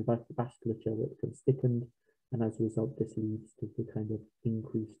the pulmonary vasculature where it becomes thickened. And as a result, this leads to the kind of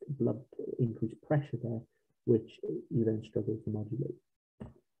increased pressure there, which you then struggle to modulate.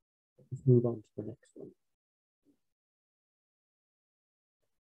 Let's move on to the next one.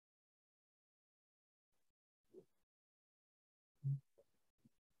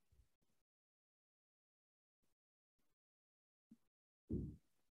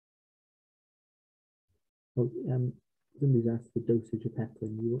 Oh, somebody's asked the dosage of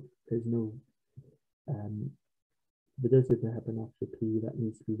heparin. There's no, the dosage of heparin after P, that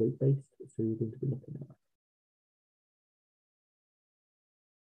needs to be weight-based, so you're going to be looking at that.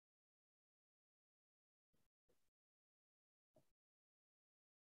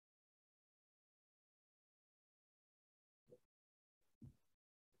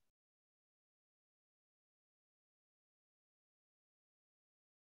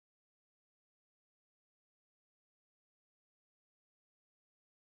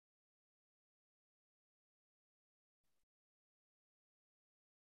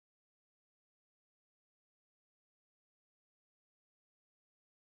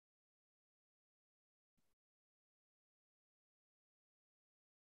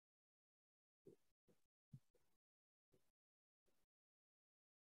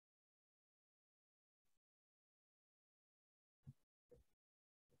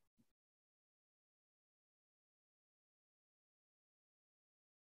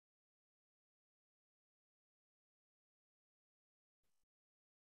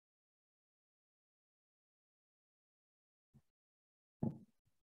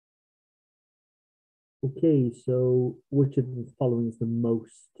 Okay, so which of the following is the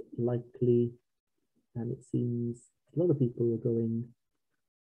most likely? And it seems a lot of people are going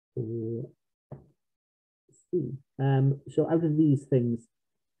for C. So out of these things,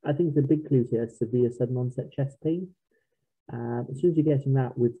 I think the big clues here are severe sudden onset chest pain. As soon as you're getting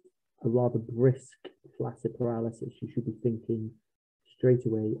that with a rather brisk flaccid paralysis, you should be thinking straight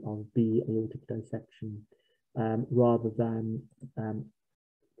away of B, aortic dissection, rather than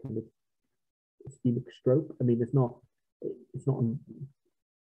kind of ischemic stroke. I mean, it's not,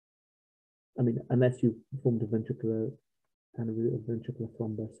 I mean, unless you've formed a ventricular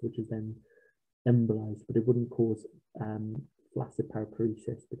thrombus, which is then embolized, but it wouldn't cause flaccid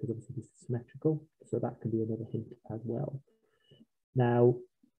paraparesis because obviously this is symmetrical. So that can be another hint as well. Now,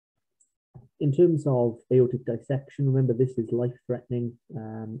 in terms of aortic dissection, remember this is life-threatening.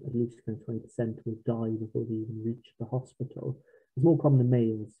 At least 20% will die before they even reach the hospital. It's more common in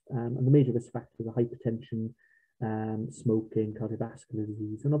males, and the major risk factors are hypertension, smoking, cardiovascular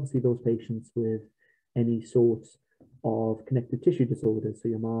disease, and obviously those patients with any sort of connective tissue disorders, so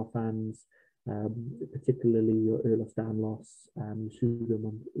your Marfan's, particularly your Ehlers-Danlos,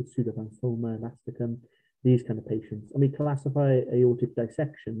 pseudoxanthoma elasticum, these kind of patients. And we classify aortic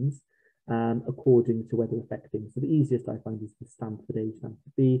dissections according to whether affecting. So the easiest I find is the Stanford A,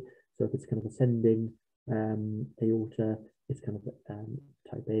 Stanford B. So if it's kind of ascending aorta, it's kind of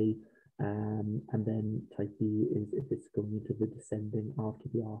type A, and then type B is if it's going into the descending after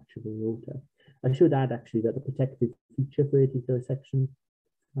the arch of the aorta. I should add actually that the protective feature for aortic dissection,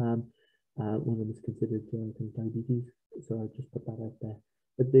 one of them is considered diabetes, so I'll just put that out there.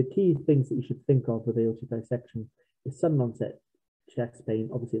 But the key things that you should think of with aortic dissection is sudden onset chest pain,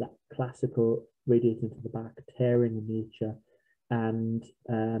 obviously that classical radiating to the back, tearing in nature, and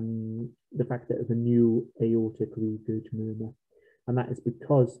the fact that there's a new aortic regurg murmur. And that is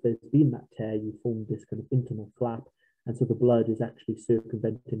because there's been that tear, you formed this kind of internal flap, and so the blood is actually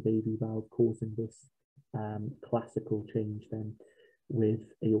circumventing the AV valve, causing this classical change then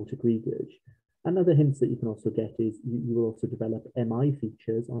with aortic regurg. And other hints that you can also get is you will also develop MI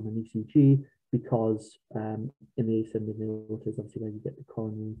features on an ECG, because in the ascending aorta is obviously where you get the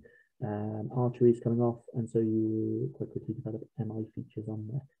coronary arteries coming off, and so you quite quickly develop MI features on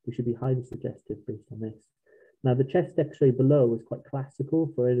there, which should be highly suggestive based on this. Now, the chest X-ray below is quite classical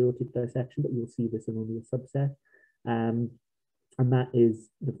for aortic dissection, but you'll see this in only a subset. And that is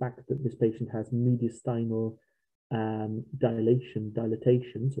the fact that this patient has mediastinal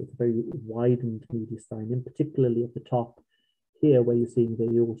dilatation, so it's a very widened mediastinum, particularly at the top here where you're seeing the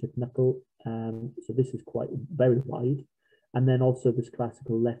aortic knuckle. So this is quite very wide. And then also this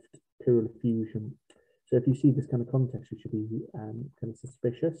classical left pleural effusion. So if you see this kind of context, you should be kind of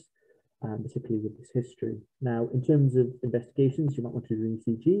suspicious. particularly with this history. Now, in terms of investigations, you might want to do an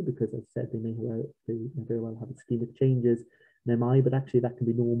ECG because, as I said, they may very well have ischemic changes in MI, but actually that can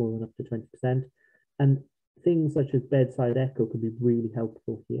be normal and up to 20%. And things such as bedside echo can be really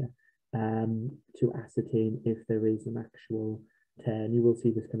helpful here to ascertain if there is an actual tear. And you will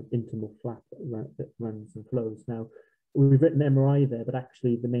see this kind of intimal flap that runs and flows. Now, we've written MRI there, but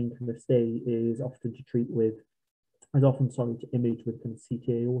actually the main kind of stay is often to treat with, to image with kind of CT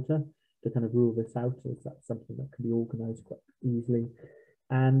aorta to kind of rule this out, as that's something that can be organized quite easily.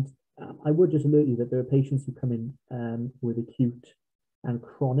 And I would just alert you that there are patients who come in with acute and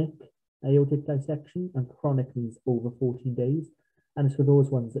chronic aortic dissection, and chronic means over 14 days. And it's for those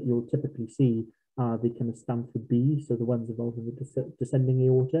ones that you'll typically see are the kind of Stanford B, so the ones involving the descending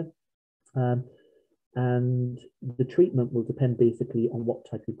aorta. And the treatment will depend basically on what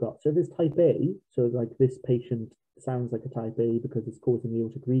type you've got. So if it's type A, so like this patient sounds like a type A because it's causing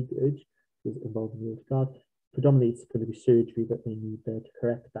aortic regurg, is involving the aortic arch, predominantly it's going to be surgery that they need there to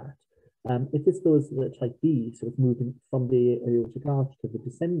correct that. If it's those that are type B, so it's moving from the aortic arch to the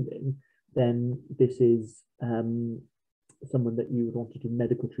descending, then this is someone that you would want to do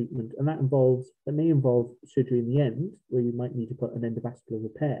medical treatment, and that may involve surgery in the end, where you might need to put an endovascular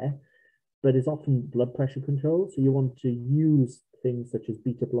repair, but it's often blood pressure control. So you want to use things such as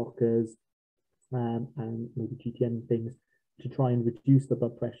beta blockers and maybe GTN things to try and reduce the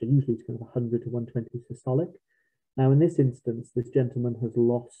blood pressure. Usually it's kind of 100 to 120 systolic. Now, in this instance, this gentleman has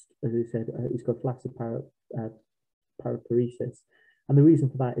lost, as I said, he's got flaccid paraparesis. And the reason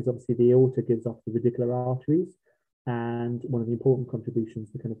for that is obviously the aorta gives off the radicular arteries. And one of the important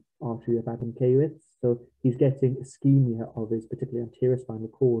contributions, the kind of artery of Adam Kayowitz. So he's getting ischemia of his particularly anterior spinal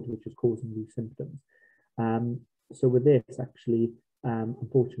cord, which is causing these symptoms. So with this, actually,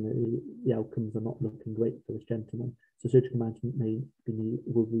 unfortunately, the outcomes are not looking great for this gentleman. So surgical management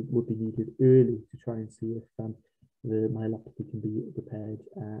would be needed early to try and see if the myelopathy can be repaired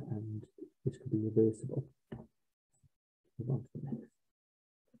and this could be reversible. Move on to the next.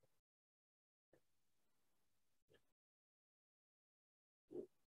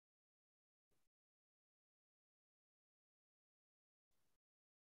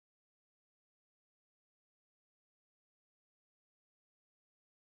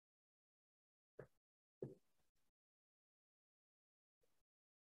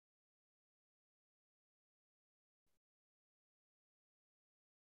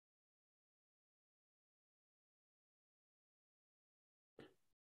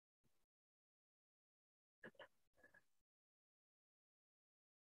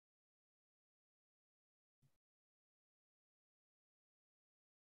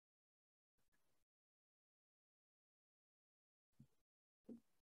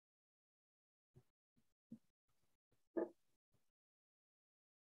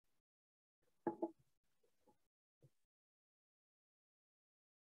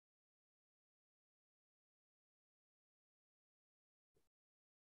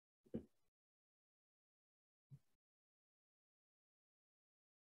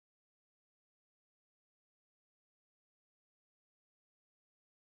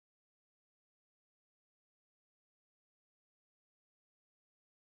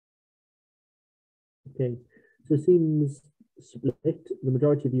 Okay, so it seems split. The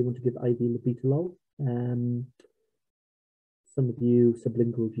majority of you want to give IV labetalol. Some of you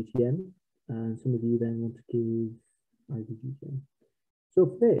sublingual GTN, and some of you then want to give IV GTN. So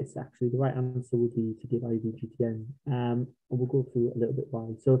for this, actually, the right answer would be to give IV GTN, and we'll go through a little bit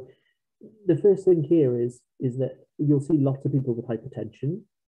why. So the first thing here is that you'll see lots of people with hypertension.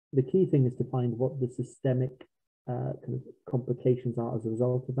 The key thing is to find what the systemic kind of complications are as a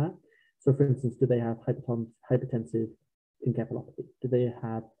result of that. So for instance, do they have hypertensive encephalopathy? Do they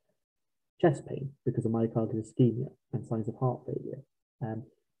have chest pain because of myocardial ischemia and signs of heart failure,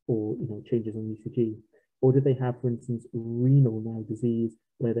 or changes on ECG? Or do they have, for instance, renal now disease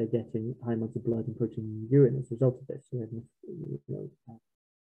where they're getting high amounts of blood and protein in urine as a result of this? So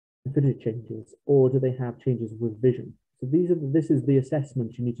lymphatic changes, or do they have changes with vision? So this is the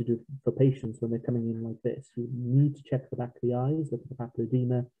assessment you need to do for patients when they're coming in like this. You need to check the back of the eyes, look at the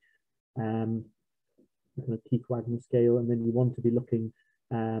papilledema, kind of T-Wagner scale, and then you want to be looking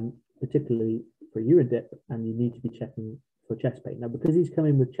particularly for urine dip, and you need to be checking for chest pain. Now, because he's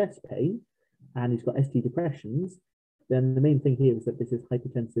coming with chest pain and he's got ST depressions, then the main thing here is that this is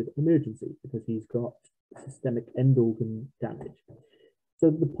hypertensive emergency because he's got systemic end organ damage. So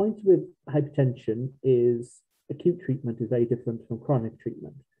the point with hypertension is acute treatment is very different from chronic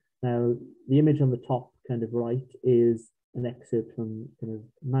treatment. Now, the image on the top kind of right is an excerpt from kind of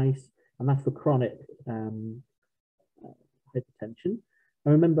NICE, and that's for chronic hypertension. I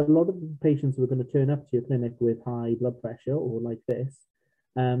remember a lot of the patients who are going to turn up to your clinic with high blood pressure or like this,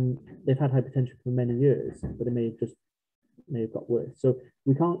 they've had hypertension for many years, but it may have got worse. So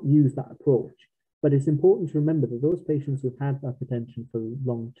we can't use that approach. But it's important to remember that those patients who've had hypertension for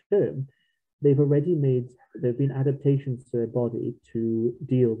long term, there have been adaptations to their body to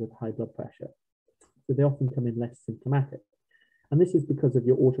deal with high blood pressure. So they often come in less symptomatic. And this is because of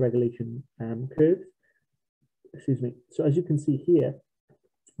your autoregulation curves. Excuse me. So as you can see here,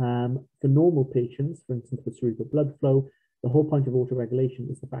 for normal patients, for instance, with cerebral blood flow, the whole point of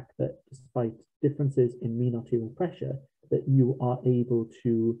autoregulation is the fact that despite differences in mean arterial pressure, that you are able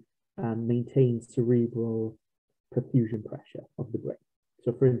to maintain cerebral perfusion pressure of the brain.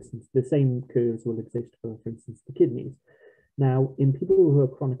 So for instance, the same curves will exist for instance, the kidneys. Now, in people who are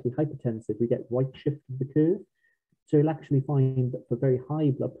chronically hypertensive, we get right shift of the curve. So you'll actually find that for very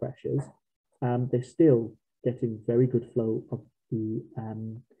high blood pressures, they're still getting very good flow of the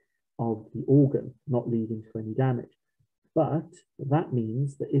organ, not leading to any damage. But that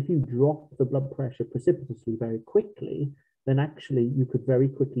means that if you drop the blood pressure precipitously very quickly, then actually you could very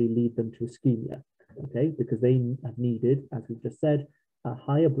quickly lead them to ischemia, okay? Because they have needed, as we've just said, a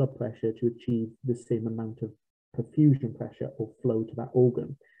higher blood pressure to achieve the same amount of perfusion pressure or flow to that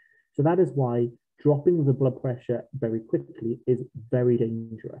organ. So that is why dropping the blood pressure very quickly is very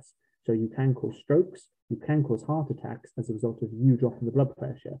dangerous. So you can cause strokes, you can cause heart attacks as a result of you dropping the blood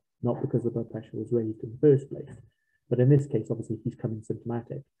pressure, not because the blood pressure was raised in the first place. But in this case, obviously, he's coming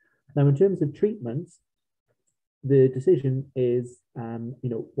symptomatic. Now, in terms of treatments, the decision is,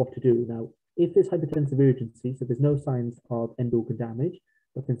 what to do. Now, if there's hypertensive urgency, so there's no signs of end organ damage,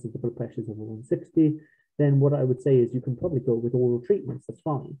 but for instance, the blood pressure is over 160, then what I would say is you can probably go with oral treatments, that's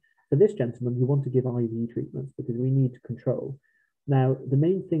fine. For this gentleman, you want to give IV treatments because we need to control. Now, the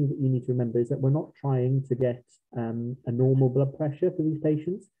main thing that you need to remember is that we're not trying to get a normal blood pressure for these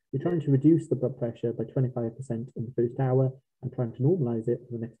patients. We're trying to reduce the blood pressure by 25% in the first hour and trying to normalize it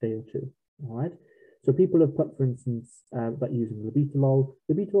for the next day or two, all right? So people have put, for instance, about using labetalol.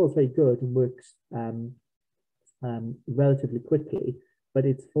 Labetalol is very good and works relatively quickly, but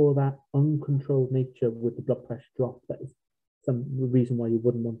it's for that uncontrolled nature with the blood pressure drop that is some reason why you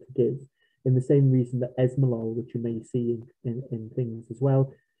wouldn't want to give. In the same reason that esmolol, which you may see in things as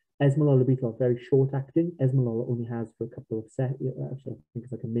well, esmolol labetalol very short acting. Esmolol only has for a couple of actually I think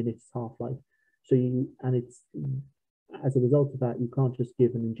it's like a minute's half-life. So it's as a result of that, you can't just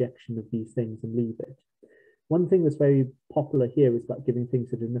give an injection of these things and leave it. One thing that's very popular here is about giving things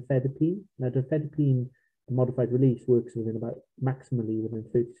that are nifedipine. Now, nifedipine modified release works within about maximally within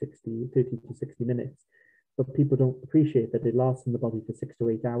 30 to 60 minutes. But people don't appreciate that it lasts in the body for 6 to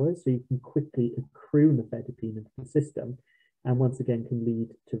 8 hours. So you can quickly accrue nifedipine into the system and once again can lead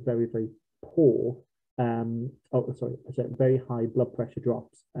to very, very poor, very high blood pressure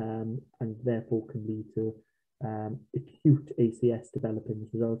drops and therefore can lead to acute ACS developing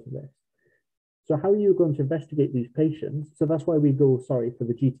as a result of this. So how are you going to investigate these patients? So that's why we go, for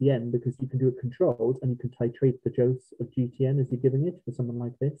the GTN, because you can do it controlled and you can titrate the dose of GTN as you're giving it for someone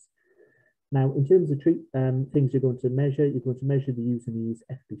like this. Now, in terms of things you're going to measure the use and use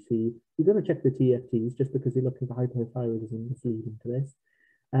FBC. You're going to check the TFTs just because you're looking for hypothyroidism that's leading to this.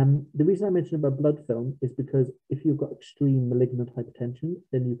 The reason I mentioned about blood film is because if you've got extreme malignant hypertension,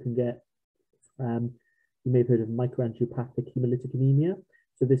 then you can get, you may have heard of microangiopathic hemolytic anemia.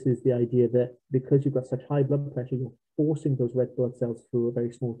 So this is the idea that because you've got such high blood pressure, you're forcing those red blood cells through a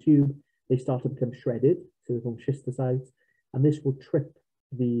very small tube. They start to become shredded, so they form schistocytes, and this will trip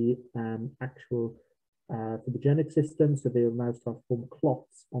the actual phibogenic system, so they'll now start to form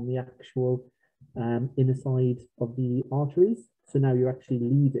clots on the actual inner side of the arteries. So now you're actually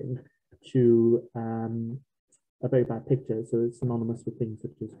leading to a very bad picture. So it's synonymous with things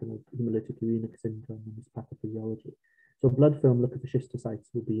such as kind of hemolytic uremic syndrome and this pathophysiology. So blood film, look at the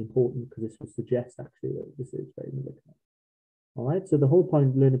schistocytes, will be important because this will suggest actually that this is very malignant. All right, so the whole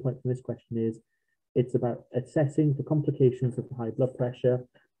learning point from this question is it's about assessing for complications of the high blood pressure,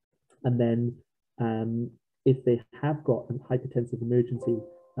 and then if they have got a hypertensive emergency,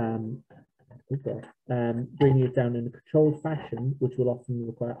 bringing it down in a controlled fashion, which will often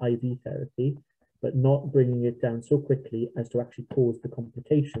require IV therapy, but not bringing it down so quickly as to actually cause the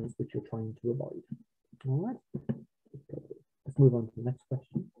complications which you're trying to avoid. All right, let's move on to the next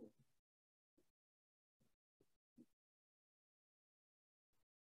question.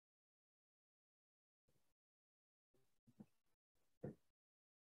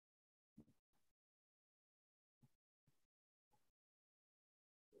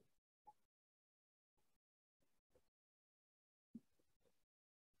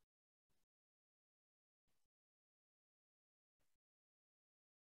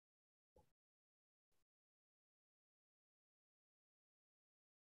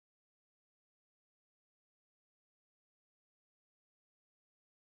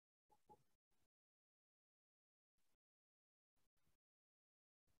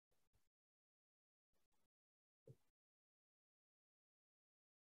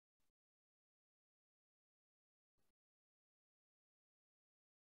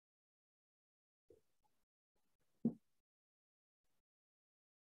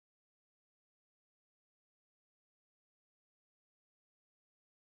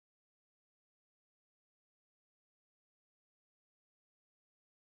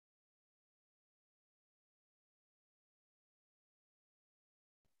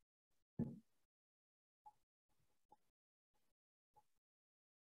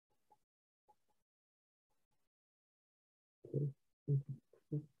 Okay,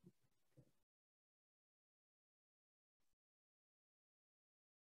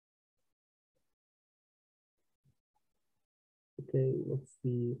 what's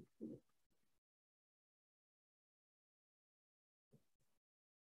the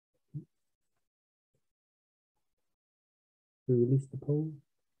release the poll?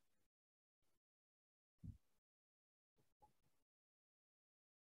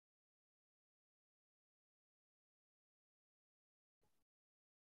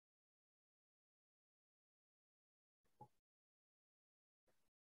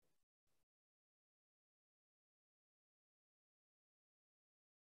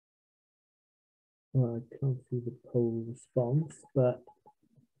 Well, I can't see the poll response, but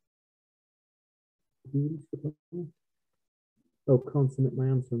release the poll? Oh, can't submit my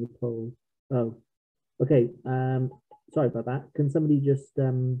answer on the poll. Oh, okay. Sorry about that. Can somebody just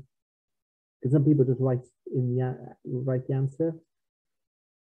can some people just write in the write the answer?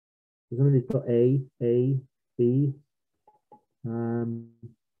 Somebody's got A, B.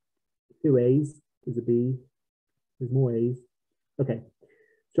 Two A's. There's a B. There's more A's. Okay.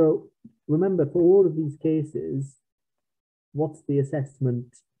 So remember, for all of these cases, what's the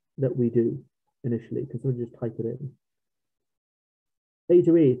assessment that we do initially? Can someone just type it in? A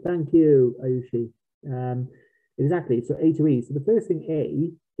to E. Thank you, Ayushi. Exactly. So A to E. So the first thing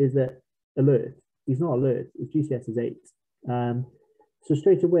A is that alert. He's not alert. His GCS is 8. So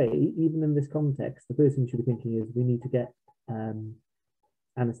straight away, even in this context, the first thing you should be thinking is we need to get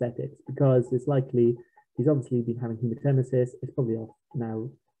anesthetics, because it's likely he's obviously been having hematemesis. It's probably off now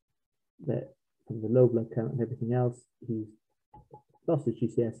that from the low blood count and everything else. He's lost his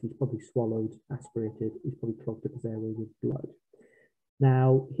GCS. He's probably swallowed, aspirated. He's probably clogged up his airway with blood.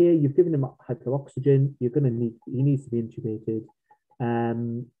 Now here you've given him hyperoxygen. You're going to need, he needs to be intubated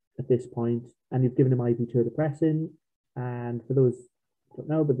at this point, and you've given him IV terlipressin. And for those who don't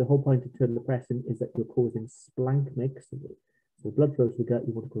know, but the whole point of terlipressin is that you're causing splank mix. So blood flow to the gut,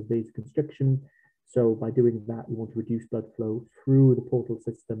 you want to cause vasoconstriction. So by doing that, you want to reduce blood flow through the portal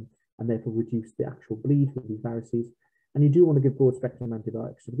system and therefore reduce the actual bleed for these varices. And you do want to give broad spectrum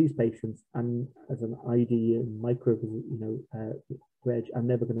antibiotics. So for these patients, and as an ID and micro, reg, I'm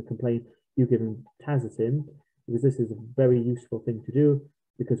never going to complain you giving tazocin, because this is a very useful thing to do,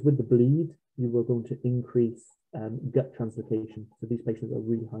 because with the bleed, you are going to increase gut translocation. So these patients are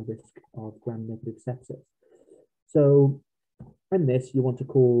really high risk of gram-negative sepsis. So in this, you want to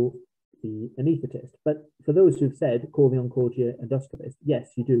call the anaesthetist. But for those who've said, call the oncology endoscopist,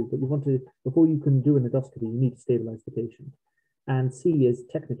 yes, you do. But you want to, before you can do an endoscopy, you need to stabilize the patient. And C is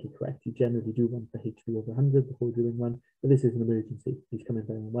technically correct. You generally do want the HB over 100 before doing one, but this is an emergency. He's coming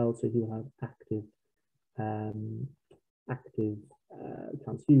very well, so he will have active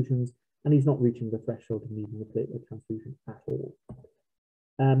transfusions, and he's not reaching the threshold of needing a platelet transfusion at all.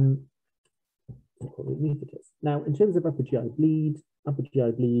 Now, in terms of upper GI bleed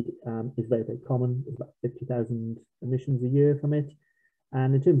is very, very common. There's about 50,000 admissions a year from it.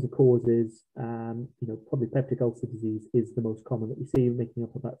 And in terms of causes, probably peptic ulcer disease is the most common that we see, making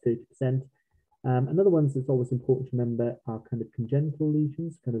up about 30%. Another ones that's always important to remember are kind of congenital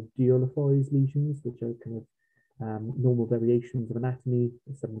lesions, kind of Dieulafoy's lesions, which are kind of normal variations of anatomy,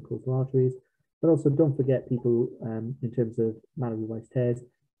 submucosal arteries. But also don't forget people in terms of Mallory-Weiss tears,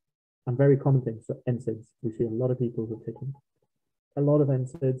 and very common things, so NSAIDs. We see a lot of people who have taken a lot of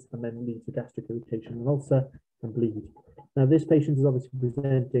NSAIDs and then lead to gastric irritation and ulcer and bleed. Now, this patient is obviously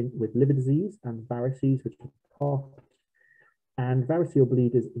presenting with liver disease and varices, which are cough, and variceal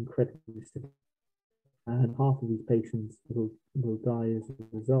bleed is incredibly severe. And half of these patients will die as a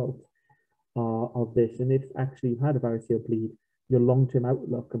result of this. And if actually you've had a variceal bleed, your long-term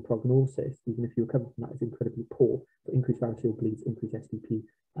outlook and prognosis, even if you recover from that, is incredibly poor. So increased variceal bleeds, increased SVP,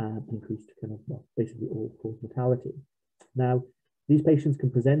 increased kind of, well, basically all-cause mortality. Now, these patients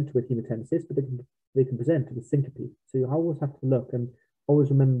can present with hematemesis, but they can present with syncope. So you always have to look and always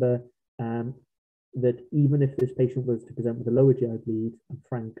remember that even if this patient was to present with a lower GI bleed and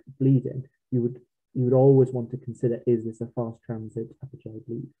frank bleeding, you would always want to consider, is this a fast transit upper GI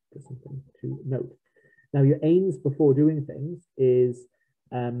bleed? Just something to note. Now, your aims before doing things is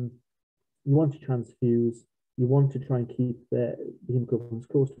you want to transfuse, you want to try and keep the hemoglobin as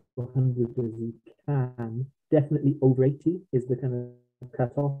close to 100 as you can. Definitely over 80 is the kind of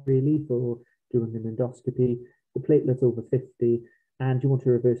cutoff really for doing an endoscopy. The platelets over 50, and you want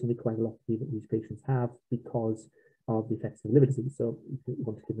to reverse any coagulopathy that these patients have because of the effects of liver disease. So you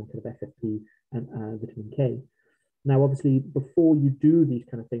want to give them kind of FFP and vitamin K. Now, obviously, before you do these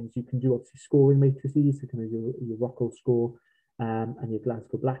kind of things, you can do obviously scoring matrices, so kind of your Rockwell score and your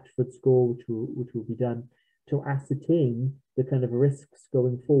Glasgow-Blatchford score, which will be done. to ascertain the kind of risks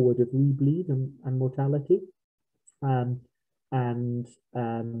going forward of rebleed and mortality.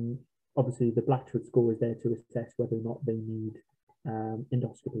 Obviously the Blackfoot score is there to assess whether or not they need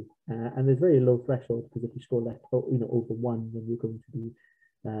endoscopy. And there's very low threshold, because if you score less, over 1, then you're going to be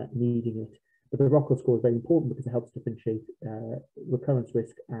needing it. But the Rockwell score is very important because it helps differentiate recurrence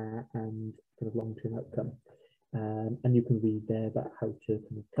risk and kind of long-term outcome. And you can read there about how to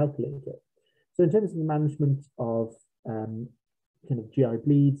kind of calculate it. So in terms of the management of kind of GI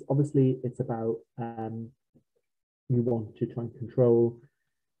bleeds, obviously it's about you want to try and control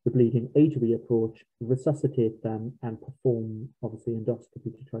the bleeding A-to-B approach, resuscitate them, and perform obviously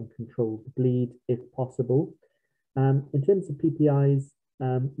endoscopy to try and control the bleed if possible. In terms of PPIs,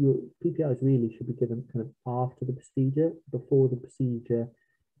 your PPIs really should be given kind of after the procedure. Before the procedure,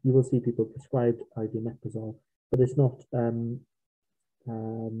 you will see people prescribed ibumetrazole, but it's not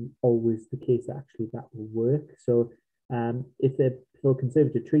always the case that actually that will work. So if they're for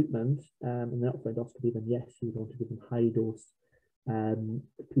conservative treatment and they're not for endoscopy, then yes, you want to give them high dose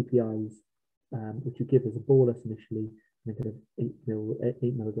PPIs, which you give as a bolus initially, and kind of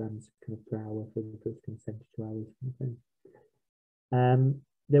 8 milligrams kind of per hour for the first kind of 72 hours kind of thing.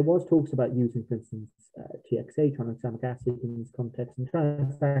 There was talks about using, for instance, TXA, tranexamic acid, in this context, and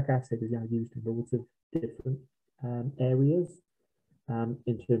tranexamic acid is now used in loads of different areas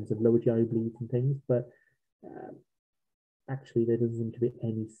in terms of lower GI bleeds and things, but actually there doesn't seem to be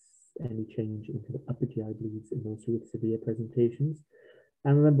any change in kind of upper GI bleeds in those with severe presentations.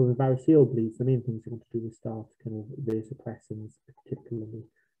 And remember, with variceal bleeds, the main things you want to do is start kind of vasopressins particularly.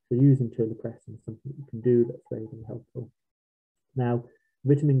 So using terlipressin is something you can do that's very, very helpful. Now,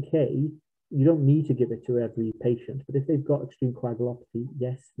 vitamin K, you don't need to give it to every patient, but if they've got extreme coagulopathy,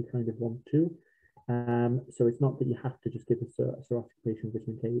 yes, you kind of want to. So it's not that you have to just give a cirrhotic patient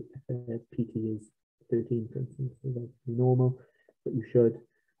vitamin K if PT is 13, for instance, so that's normal, but you should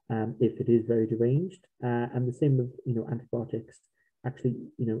if it is very deranged. And the same with antibiotics. Actually,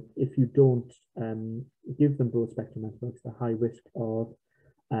 if you don't give them broad spectrum antibiotics, they're high risk of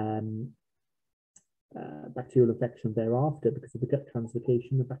bacterial infection thereafter because of the gut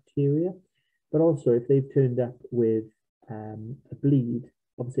translocation of bacteria. But also, if they've turned up with a bleed,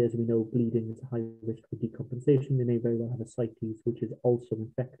 obviously, as we know, bleeding is a high risk for decompensation. They may very well have ascites, which is also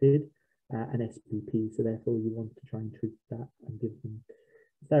infected, an SBP. So therefore, you want to try and treat that and give them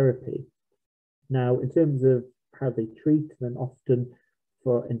therapy. Now, in terms of how they treat, then often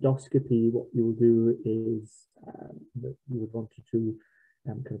for endoscopy, what you will do is you would want to do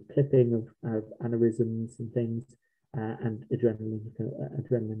kind of clipping of aneurysms and things, and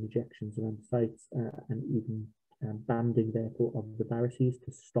adrenaline injections around the sites, and even banding therefore of the varices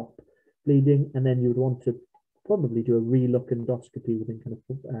to stop bleeding. And then you would want to probably do a relook endoscopy within kind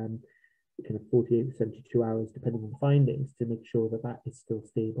of 48 to 72 hours, depending on the findings, to make sure that that is still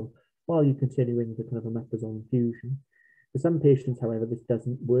stable while you're continuing the kind of omeprazole infusion. For some patients, however, this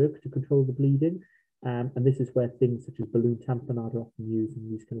doesn't work to control the bleeding, and this is where things such as balloon tamponade are often used in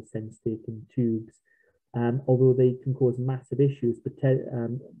these kind of sense-taking tubes, although they can cause massive issues, but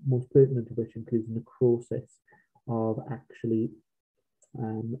most pertinent of which includes necrosis of actually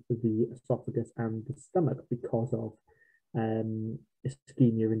the esophagus and the stomach because of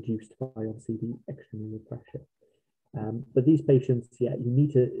ischemia induced by obviously the extramural pressure. But these patients, yeah, you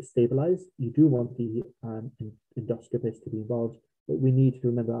need to stabilize. You do want the endoscopist to be involved, but we need to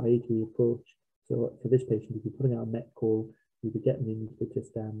remember our A2E approach. So for this patient, if you're putting out a MET call, you'll be getting in with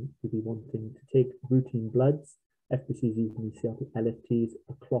just you'll be wanting to take routine bloods, FBCs, using CRP, LFTs,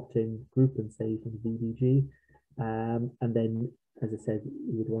 a clotting, group and save, and VBG. And then, as I said,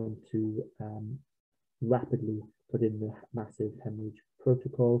 you would want to rapidly put in the massive hemorrhage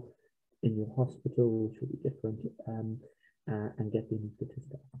protocol in your hospital, which will be different, and get the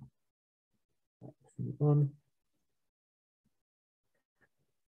anaesthetist out. Let's move on.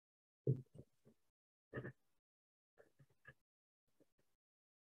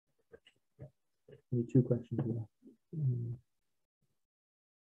 Only 2 questions left.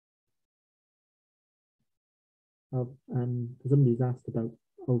 Somebody's asked about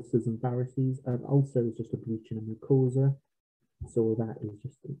ulcers and varices. An ulcer is just a breach in a mucosa. So that is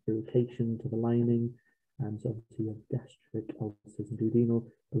just irritation to the lining. So obviously you have gastric ulcers and duodenal.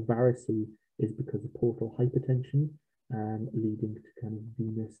 A varice is because of portal hypertension, leading to kind of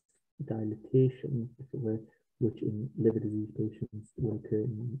venous dilatation, if it were, which in liver disease patients will occur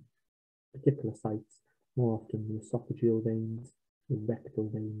in particular sites, more often the esophageal veins, the rectal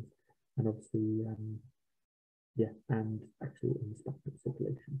veins, and obviously, and actually in the spastic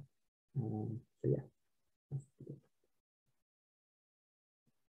circulation. So yeah, that's good.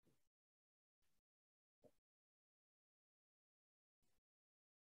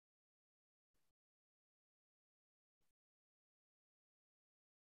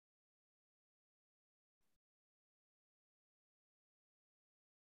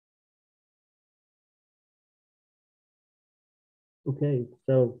 Okay,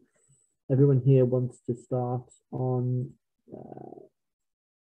 so everyone here wants to start on,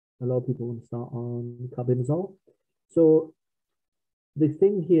 a lot of people want to start on carbimazole. So the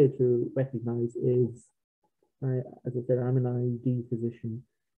thing here to recognize is, as I said, I'm an ID physician,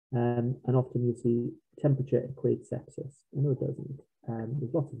 and often you see temperature equates sepsis. I know it doesn't.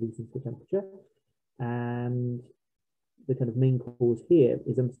 There's lots of reasons for temperature, and the kind of main cause here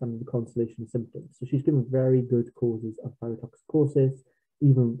is understanding the constellation of symptoms. So she's given very good causes of thyrotoxicosis,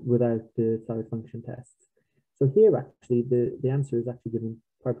 even without the thyroid function tests. So here, actually, the answer is actually given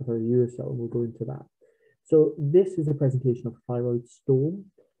hypothyroidism, and we'll go into that. So this is a presentation of thyroid storm,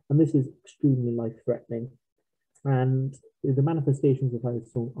 and this is extremely life-threatening. And the manifestations of thyroid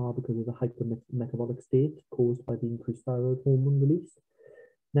storm are because of the hypermetabolic state caused by the increased thyroid hormone release.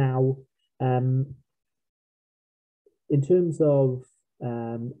 Now, in terms of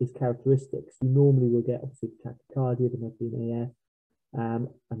its characteristics, you normally will get obviously tachycardia, there might be an AF,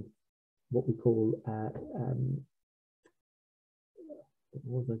 and what we call,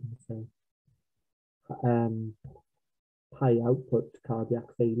 what was I going to say? High output cardiac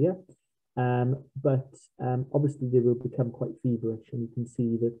failure. But obviously they will become quite feverish, and you can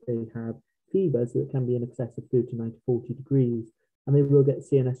see that they have fevers that can be in excess of 39 to 40 degrees, and they will get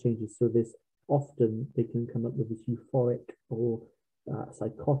CNS changes. So this often they can come up with this euphoric or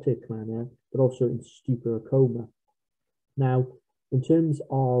psychotic manner, but also in stupor or coma. Now, in terms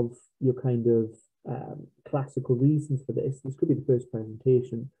of your kind of classical reasons for this could be the first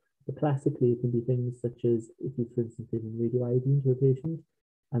presentation, but classically it can be things such as if you, for instance, given radioiodine to a patient,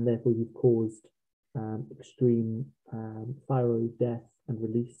 and therefore you've caused extreme thyroid death and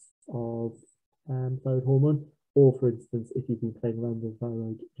release of thyroid hormone, or for instance, if you've been playing around with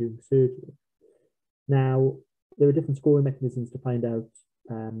thyroid during surgery. Now, there are different scoring mechanisms to find out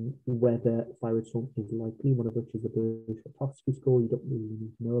whether thyroid storm is likely, one of which is the Burch-Rutofsky score. You don't really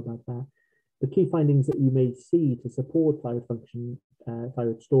need to know about that. The key findings that you may see to support thyroid function,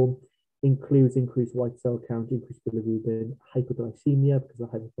 thyroid storm, includes increased white cell count, increased bilirubin, hypoglycemia because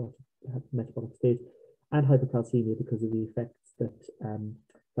of the metabolic state, and hypercalcemia because of the effects that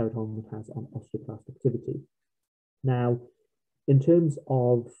thyroid hormone has on osteoblast activity. Now, in terms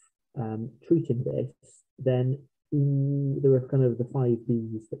of treating this, then there are kind of the 5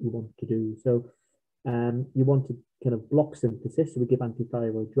 Bs that you want to do. So you want to kind of block synthesis, so we give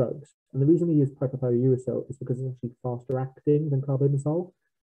antithyroid drugs. And the reason we use hypothyroidism is because it's actually faster acting than carbimazole.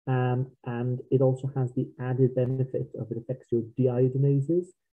 And it also has the added benefit of it affects your deiodinases.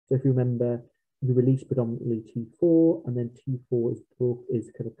 So if you remember, you release predominantly T4, and then T4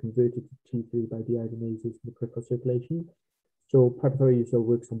 is kind of converted to T3 by deiodinases in the peripheral circulation. So hypothyroidism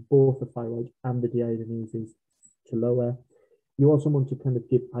works on both the thyroid and the deiodinases to lower. You also want to kind of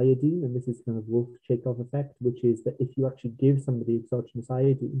give iodine, and this is kind of Wolff-Chaikoff effect, which is that if you actually give somebody exogenous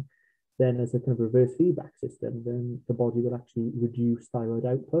iodine, then as a kind of reverse feedback system, then the body will actually reduce thyroid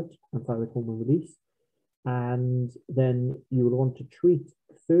output and thyroid hormone release. And then you will want to treat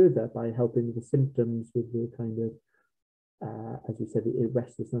further by helping the symptoms with the kind of, as we said, the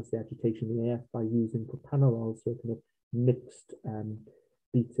restlessness, the agitation, the AF, by using propranolol, so kind of mixed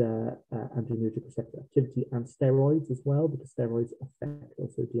beta adrenergic receptor activity, and steroids as well, because steroids affect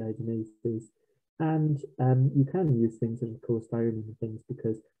also deiodinases. And you can use things such as cholestyramine and things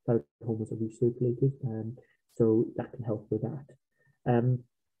because thyroid hormones are recirculated, so that can help with that.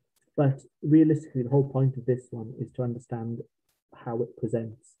 But realistically, the whole point of this one is to understand how it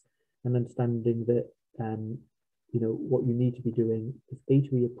presents, and understanding that what you need to be doing is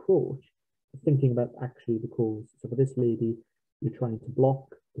A2E approach, thinking about actually the cause. So for this lady, you're trying to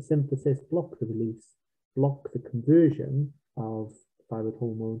block the synthesis, block the release, block the conversion of thyroid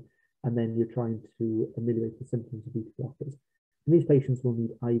hormone, and then you're trying to ameliorate the symptoms of beta blockers. And these patients will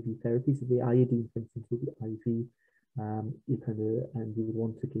need IV therapy. So the iodine, for instance, will be IV. And you would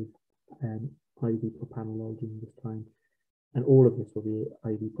want to give IV propranolol during this time. And all of this will be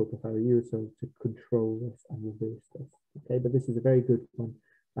IV propylthiouracil to control this and reverse this. Okay, but this is a very good one,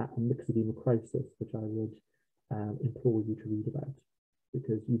 that myxedema crisis, which I would implore you to read about,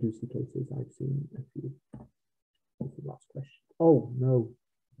 because you do see cases. I've seen a few. That's the last question. Oh no.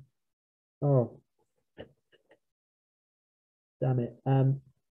 Oh, damn it.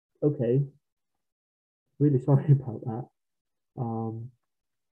 Okay. Really sorry about that.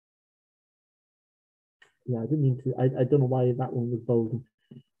 Yeah, I didn't mean to. I don't know why that one was bold.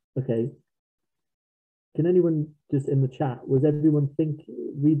 Okay. Can anyone just in the chat, was everyone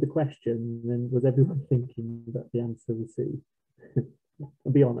read the question, and then was everyone thinking that the answer was C?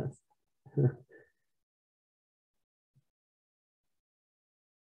 I'll be honest.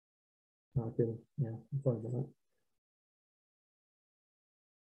 I feel, yeah, I'm sorry about that.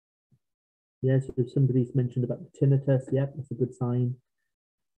 Yes, if somebody's mentioned about the tinnitus, yeah, that's a good sign.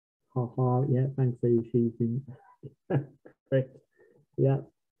 Ha ha, yeah, thanks, she's been correct. Yeah.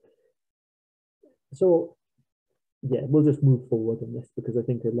 So yeah, we'll just move forward on this because I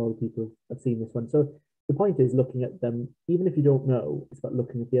think a lot of people have seen this one. So the point is looking at them, even if you don't know, it's about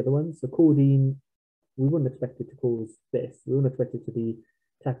looking at the other ones. So codeine, we wouldn't expect it to cause this. We wouldn't expect it to be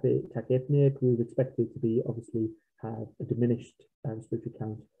tachypneic. We would expect it to be obviously have a diminished respiratory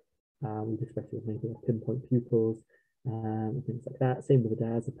count. We'd expect it to maybe have pinpoint pupils and things like that. Same with the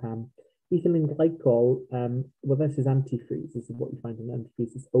diazepam. Ethylene glycol, well, this is antifreeze. This is what you find in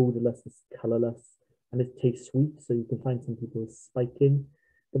antifreeze. It's odorless, it's colorless, and it tastes sweet. So you can find some people spiking.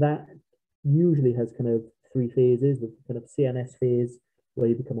 But that usually has kind of three phases, with kind of CNS phase, where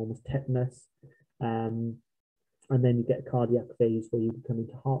you become almost tetanus. And then you get a cardiac phase where you become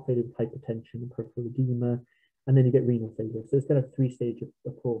into heart failure with hypertension and peripheral edema. And then you get renal failure. So it's kind of three-stage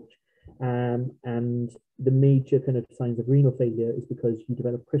approach. And the major kind of signs of renal failure is because you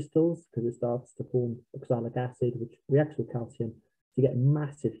develop crystals, because it starts to form oxalic acid, which reacts with calcium. So you get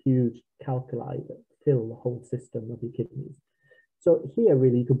massive, huge calculi that fill the whole system of your kidneys. So here,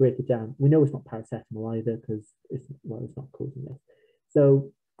 really, you can break it down. We know it's not paracetamol either, because it's not causing this.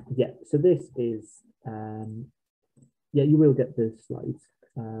 So yeah, so this is, yeah, you will get the slides,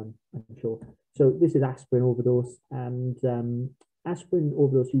 I'm sure. So this is aspirin overdose, and aspirin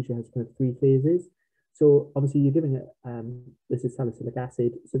overdose usually has kind of three phases. So obviously you're giving it, this is salicylic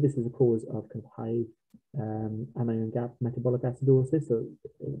acid. So this is a cause of kind of high anion gap metabolic acidosis. So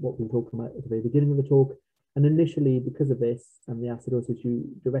what we were talking about at the very beginning of the talk. And initially, because of this and the acidosis, you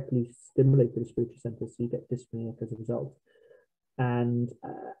directly stimulate the respiratory center, so you get dyspnea as a result. And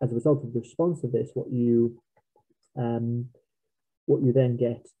as a result of the response of this, what you then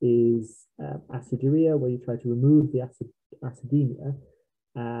get is aciduria, where you try to remove the acidemia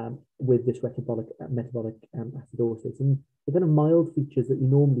with this metabolic acidosis. And the kind of mild features that you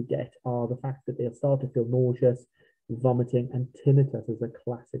normally get are the fact that they'll start to feel nauseous, vomiting, and tinnitus is a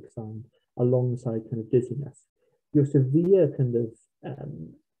classic sign, alongside kind of dizziness. Your severe kind of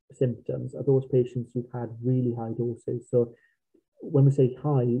symptoms are those patients who've had really high doses. So when we say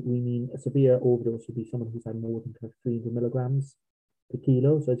high, we mean a severe overdose would be someone who's had more than kind of 300 milligrams per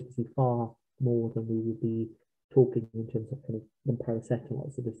kilo. So as you can see, far more than we would be talking in terms of kind of than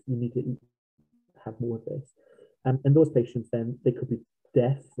paracetamol. So this, you need to have more of this. And those patients then, they could be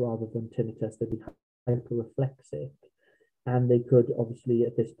deaf rather than tinnitus. They'd be hyperreflexic. And they could obviously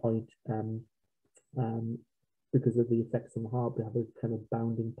at this point, because of the effects on the heart, they have a kind of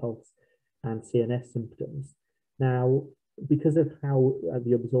bounding pulse and CNS symptoms. Now, because of how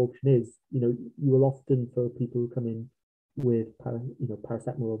the absorption is, you will often, for people who come in with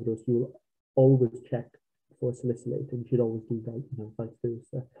paracetamol overdose, you will always check for salicylate, and you should always do that, vice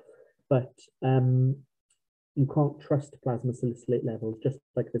versa. But you can't trust plasma salicylate levels, just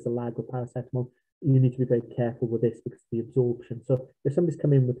like there's a lag with paracetamol. You need to be very careful with this because of the absorption. So if somebody's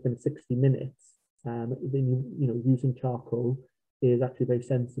come in with kind of 60 minutes, then using charcoal is actually very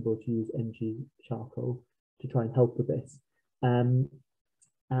sensible to use NG charcoal to try and help with this.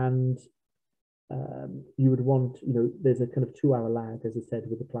 You would want, there's a kind of 2-hour lag, as I said,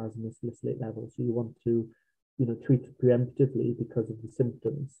 with the plasma salicylate level. So you want to, treat it preemptively because of the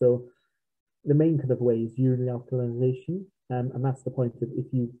symptoms. So the main kind of way is urinary alkalization. And that's the point of,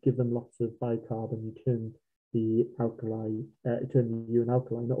 if you give them lots of bicarb and you turn the urine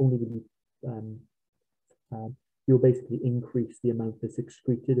alkaline, not only will you, you'll basically increase the amount that's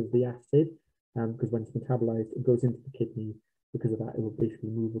excreted of the acid, because when it's metabolized, it goes into the kidney. Because of that, it will basically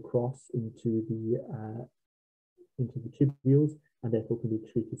move across into the tubules and therefore can be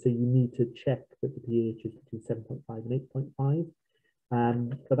treated. So you need to check that the pH is between 7.5 and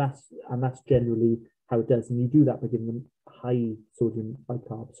 8.5. But that's generally how it does, and you do that by giving them high sodium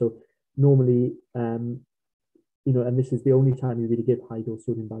bicarb. So normally, and this is the only time you really give high dose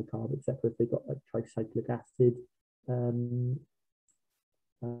sodium bicarb, except for if they've got like tricyclic acid,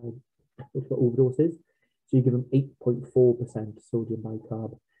 which got overdoses. So you give them 8.4% sodium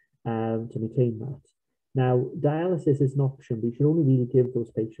bicarb to maintain that. Now, dialysis is an option, but you should only really give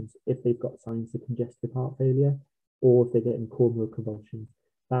those patients if they've got signs of congestive heart failure or if they're getting coronary convulsions.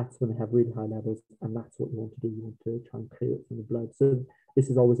 That's when they have really high levels, and that's what you want to do. You want to try and clear it from the blood. So this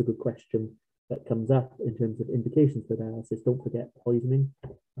is always a good question that comes up in terms of indications for dialysis. Don't forget poisoning,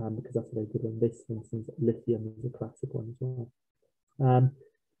 because that's a very good one. This, for instance, lithium is a classic one as well.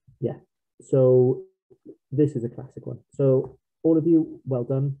 Yeah, so this is a classic one. So all of you, well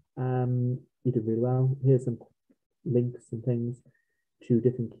done. You did really well. Here's some links and things to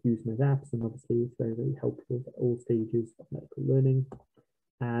different QSMED apps, and obviously it's very, very helpful at all stages of medical learning.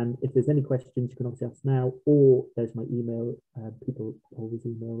 And if there's any questions, you can obviously ask now, or there's my email. People always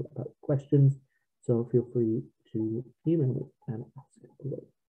email about questions, so feel free to email me and ask away.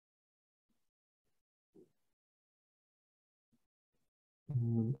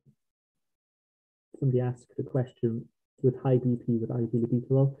 Somebody asked a question with high BP with IV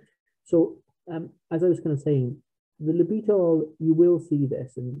labetalol. So as I was kind of saying, the labetalol, you will see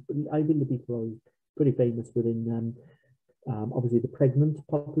this, and IV labetalol is pretty famous within obviously the pregnant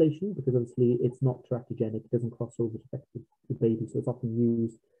population, because obviously it's not teratogenic, it doesn't cross over to affect the baby, so it's often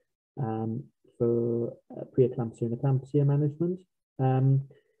used for preeclampsia and eclampsia management.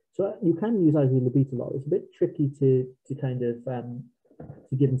 So you can use IV labetalol. It's a bit tricky to kind of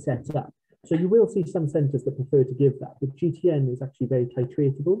to give and set up. So you will see some centres that prefer to give that, but GTN is actually very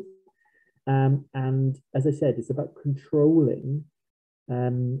titratable. And as I said, it's about controlling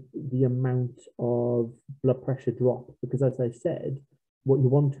the amount of blood pressure drop, because as I said, what you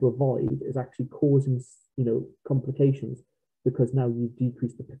want to avoid is actually causing, complications, because now you've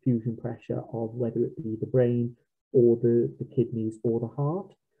decreased the perfusion pressure of whether it be the brain or the kidneys or the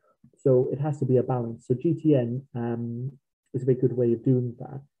heart. So it has to be a balance. So GTN is a very good way of doing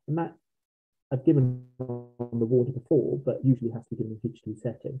that. And that I've given on the water before, but usually has to be given in H2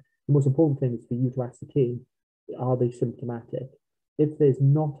 setting. The most important thing is for you to ascertain, are they symptomatic? If there's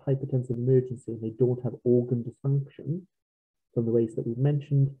not hypertensive emergency and they don't have organ dysfunction from the ways that we've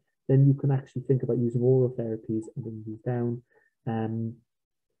mentioned, then you can actually think about using oral therapies and bring these down.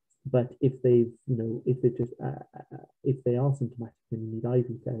 But if they've, if they are symptomatic and need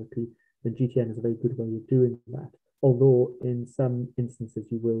IV therapy, then GTN is a very good way of doing that. Although in some instances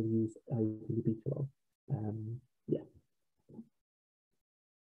you will use IV labetalol. Yeah.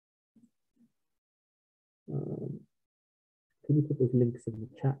 Can you put those links in the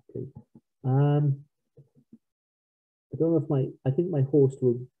chat, please? I don't know if I think my host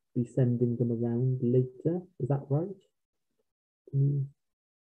will be sending them around later. Is that right?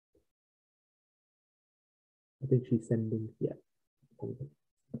 I think she's sending, yeah.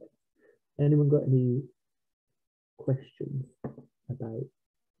 Anyone got any questions about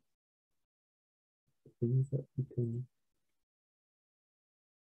things that we can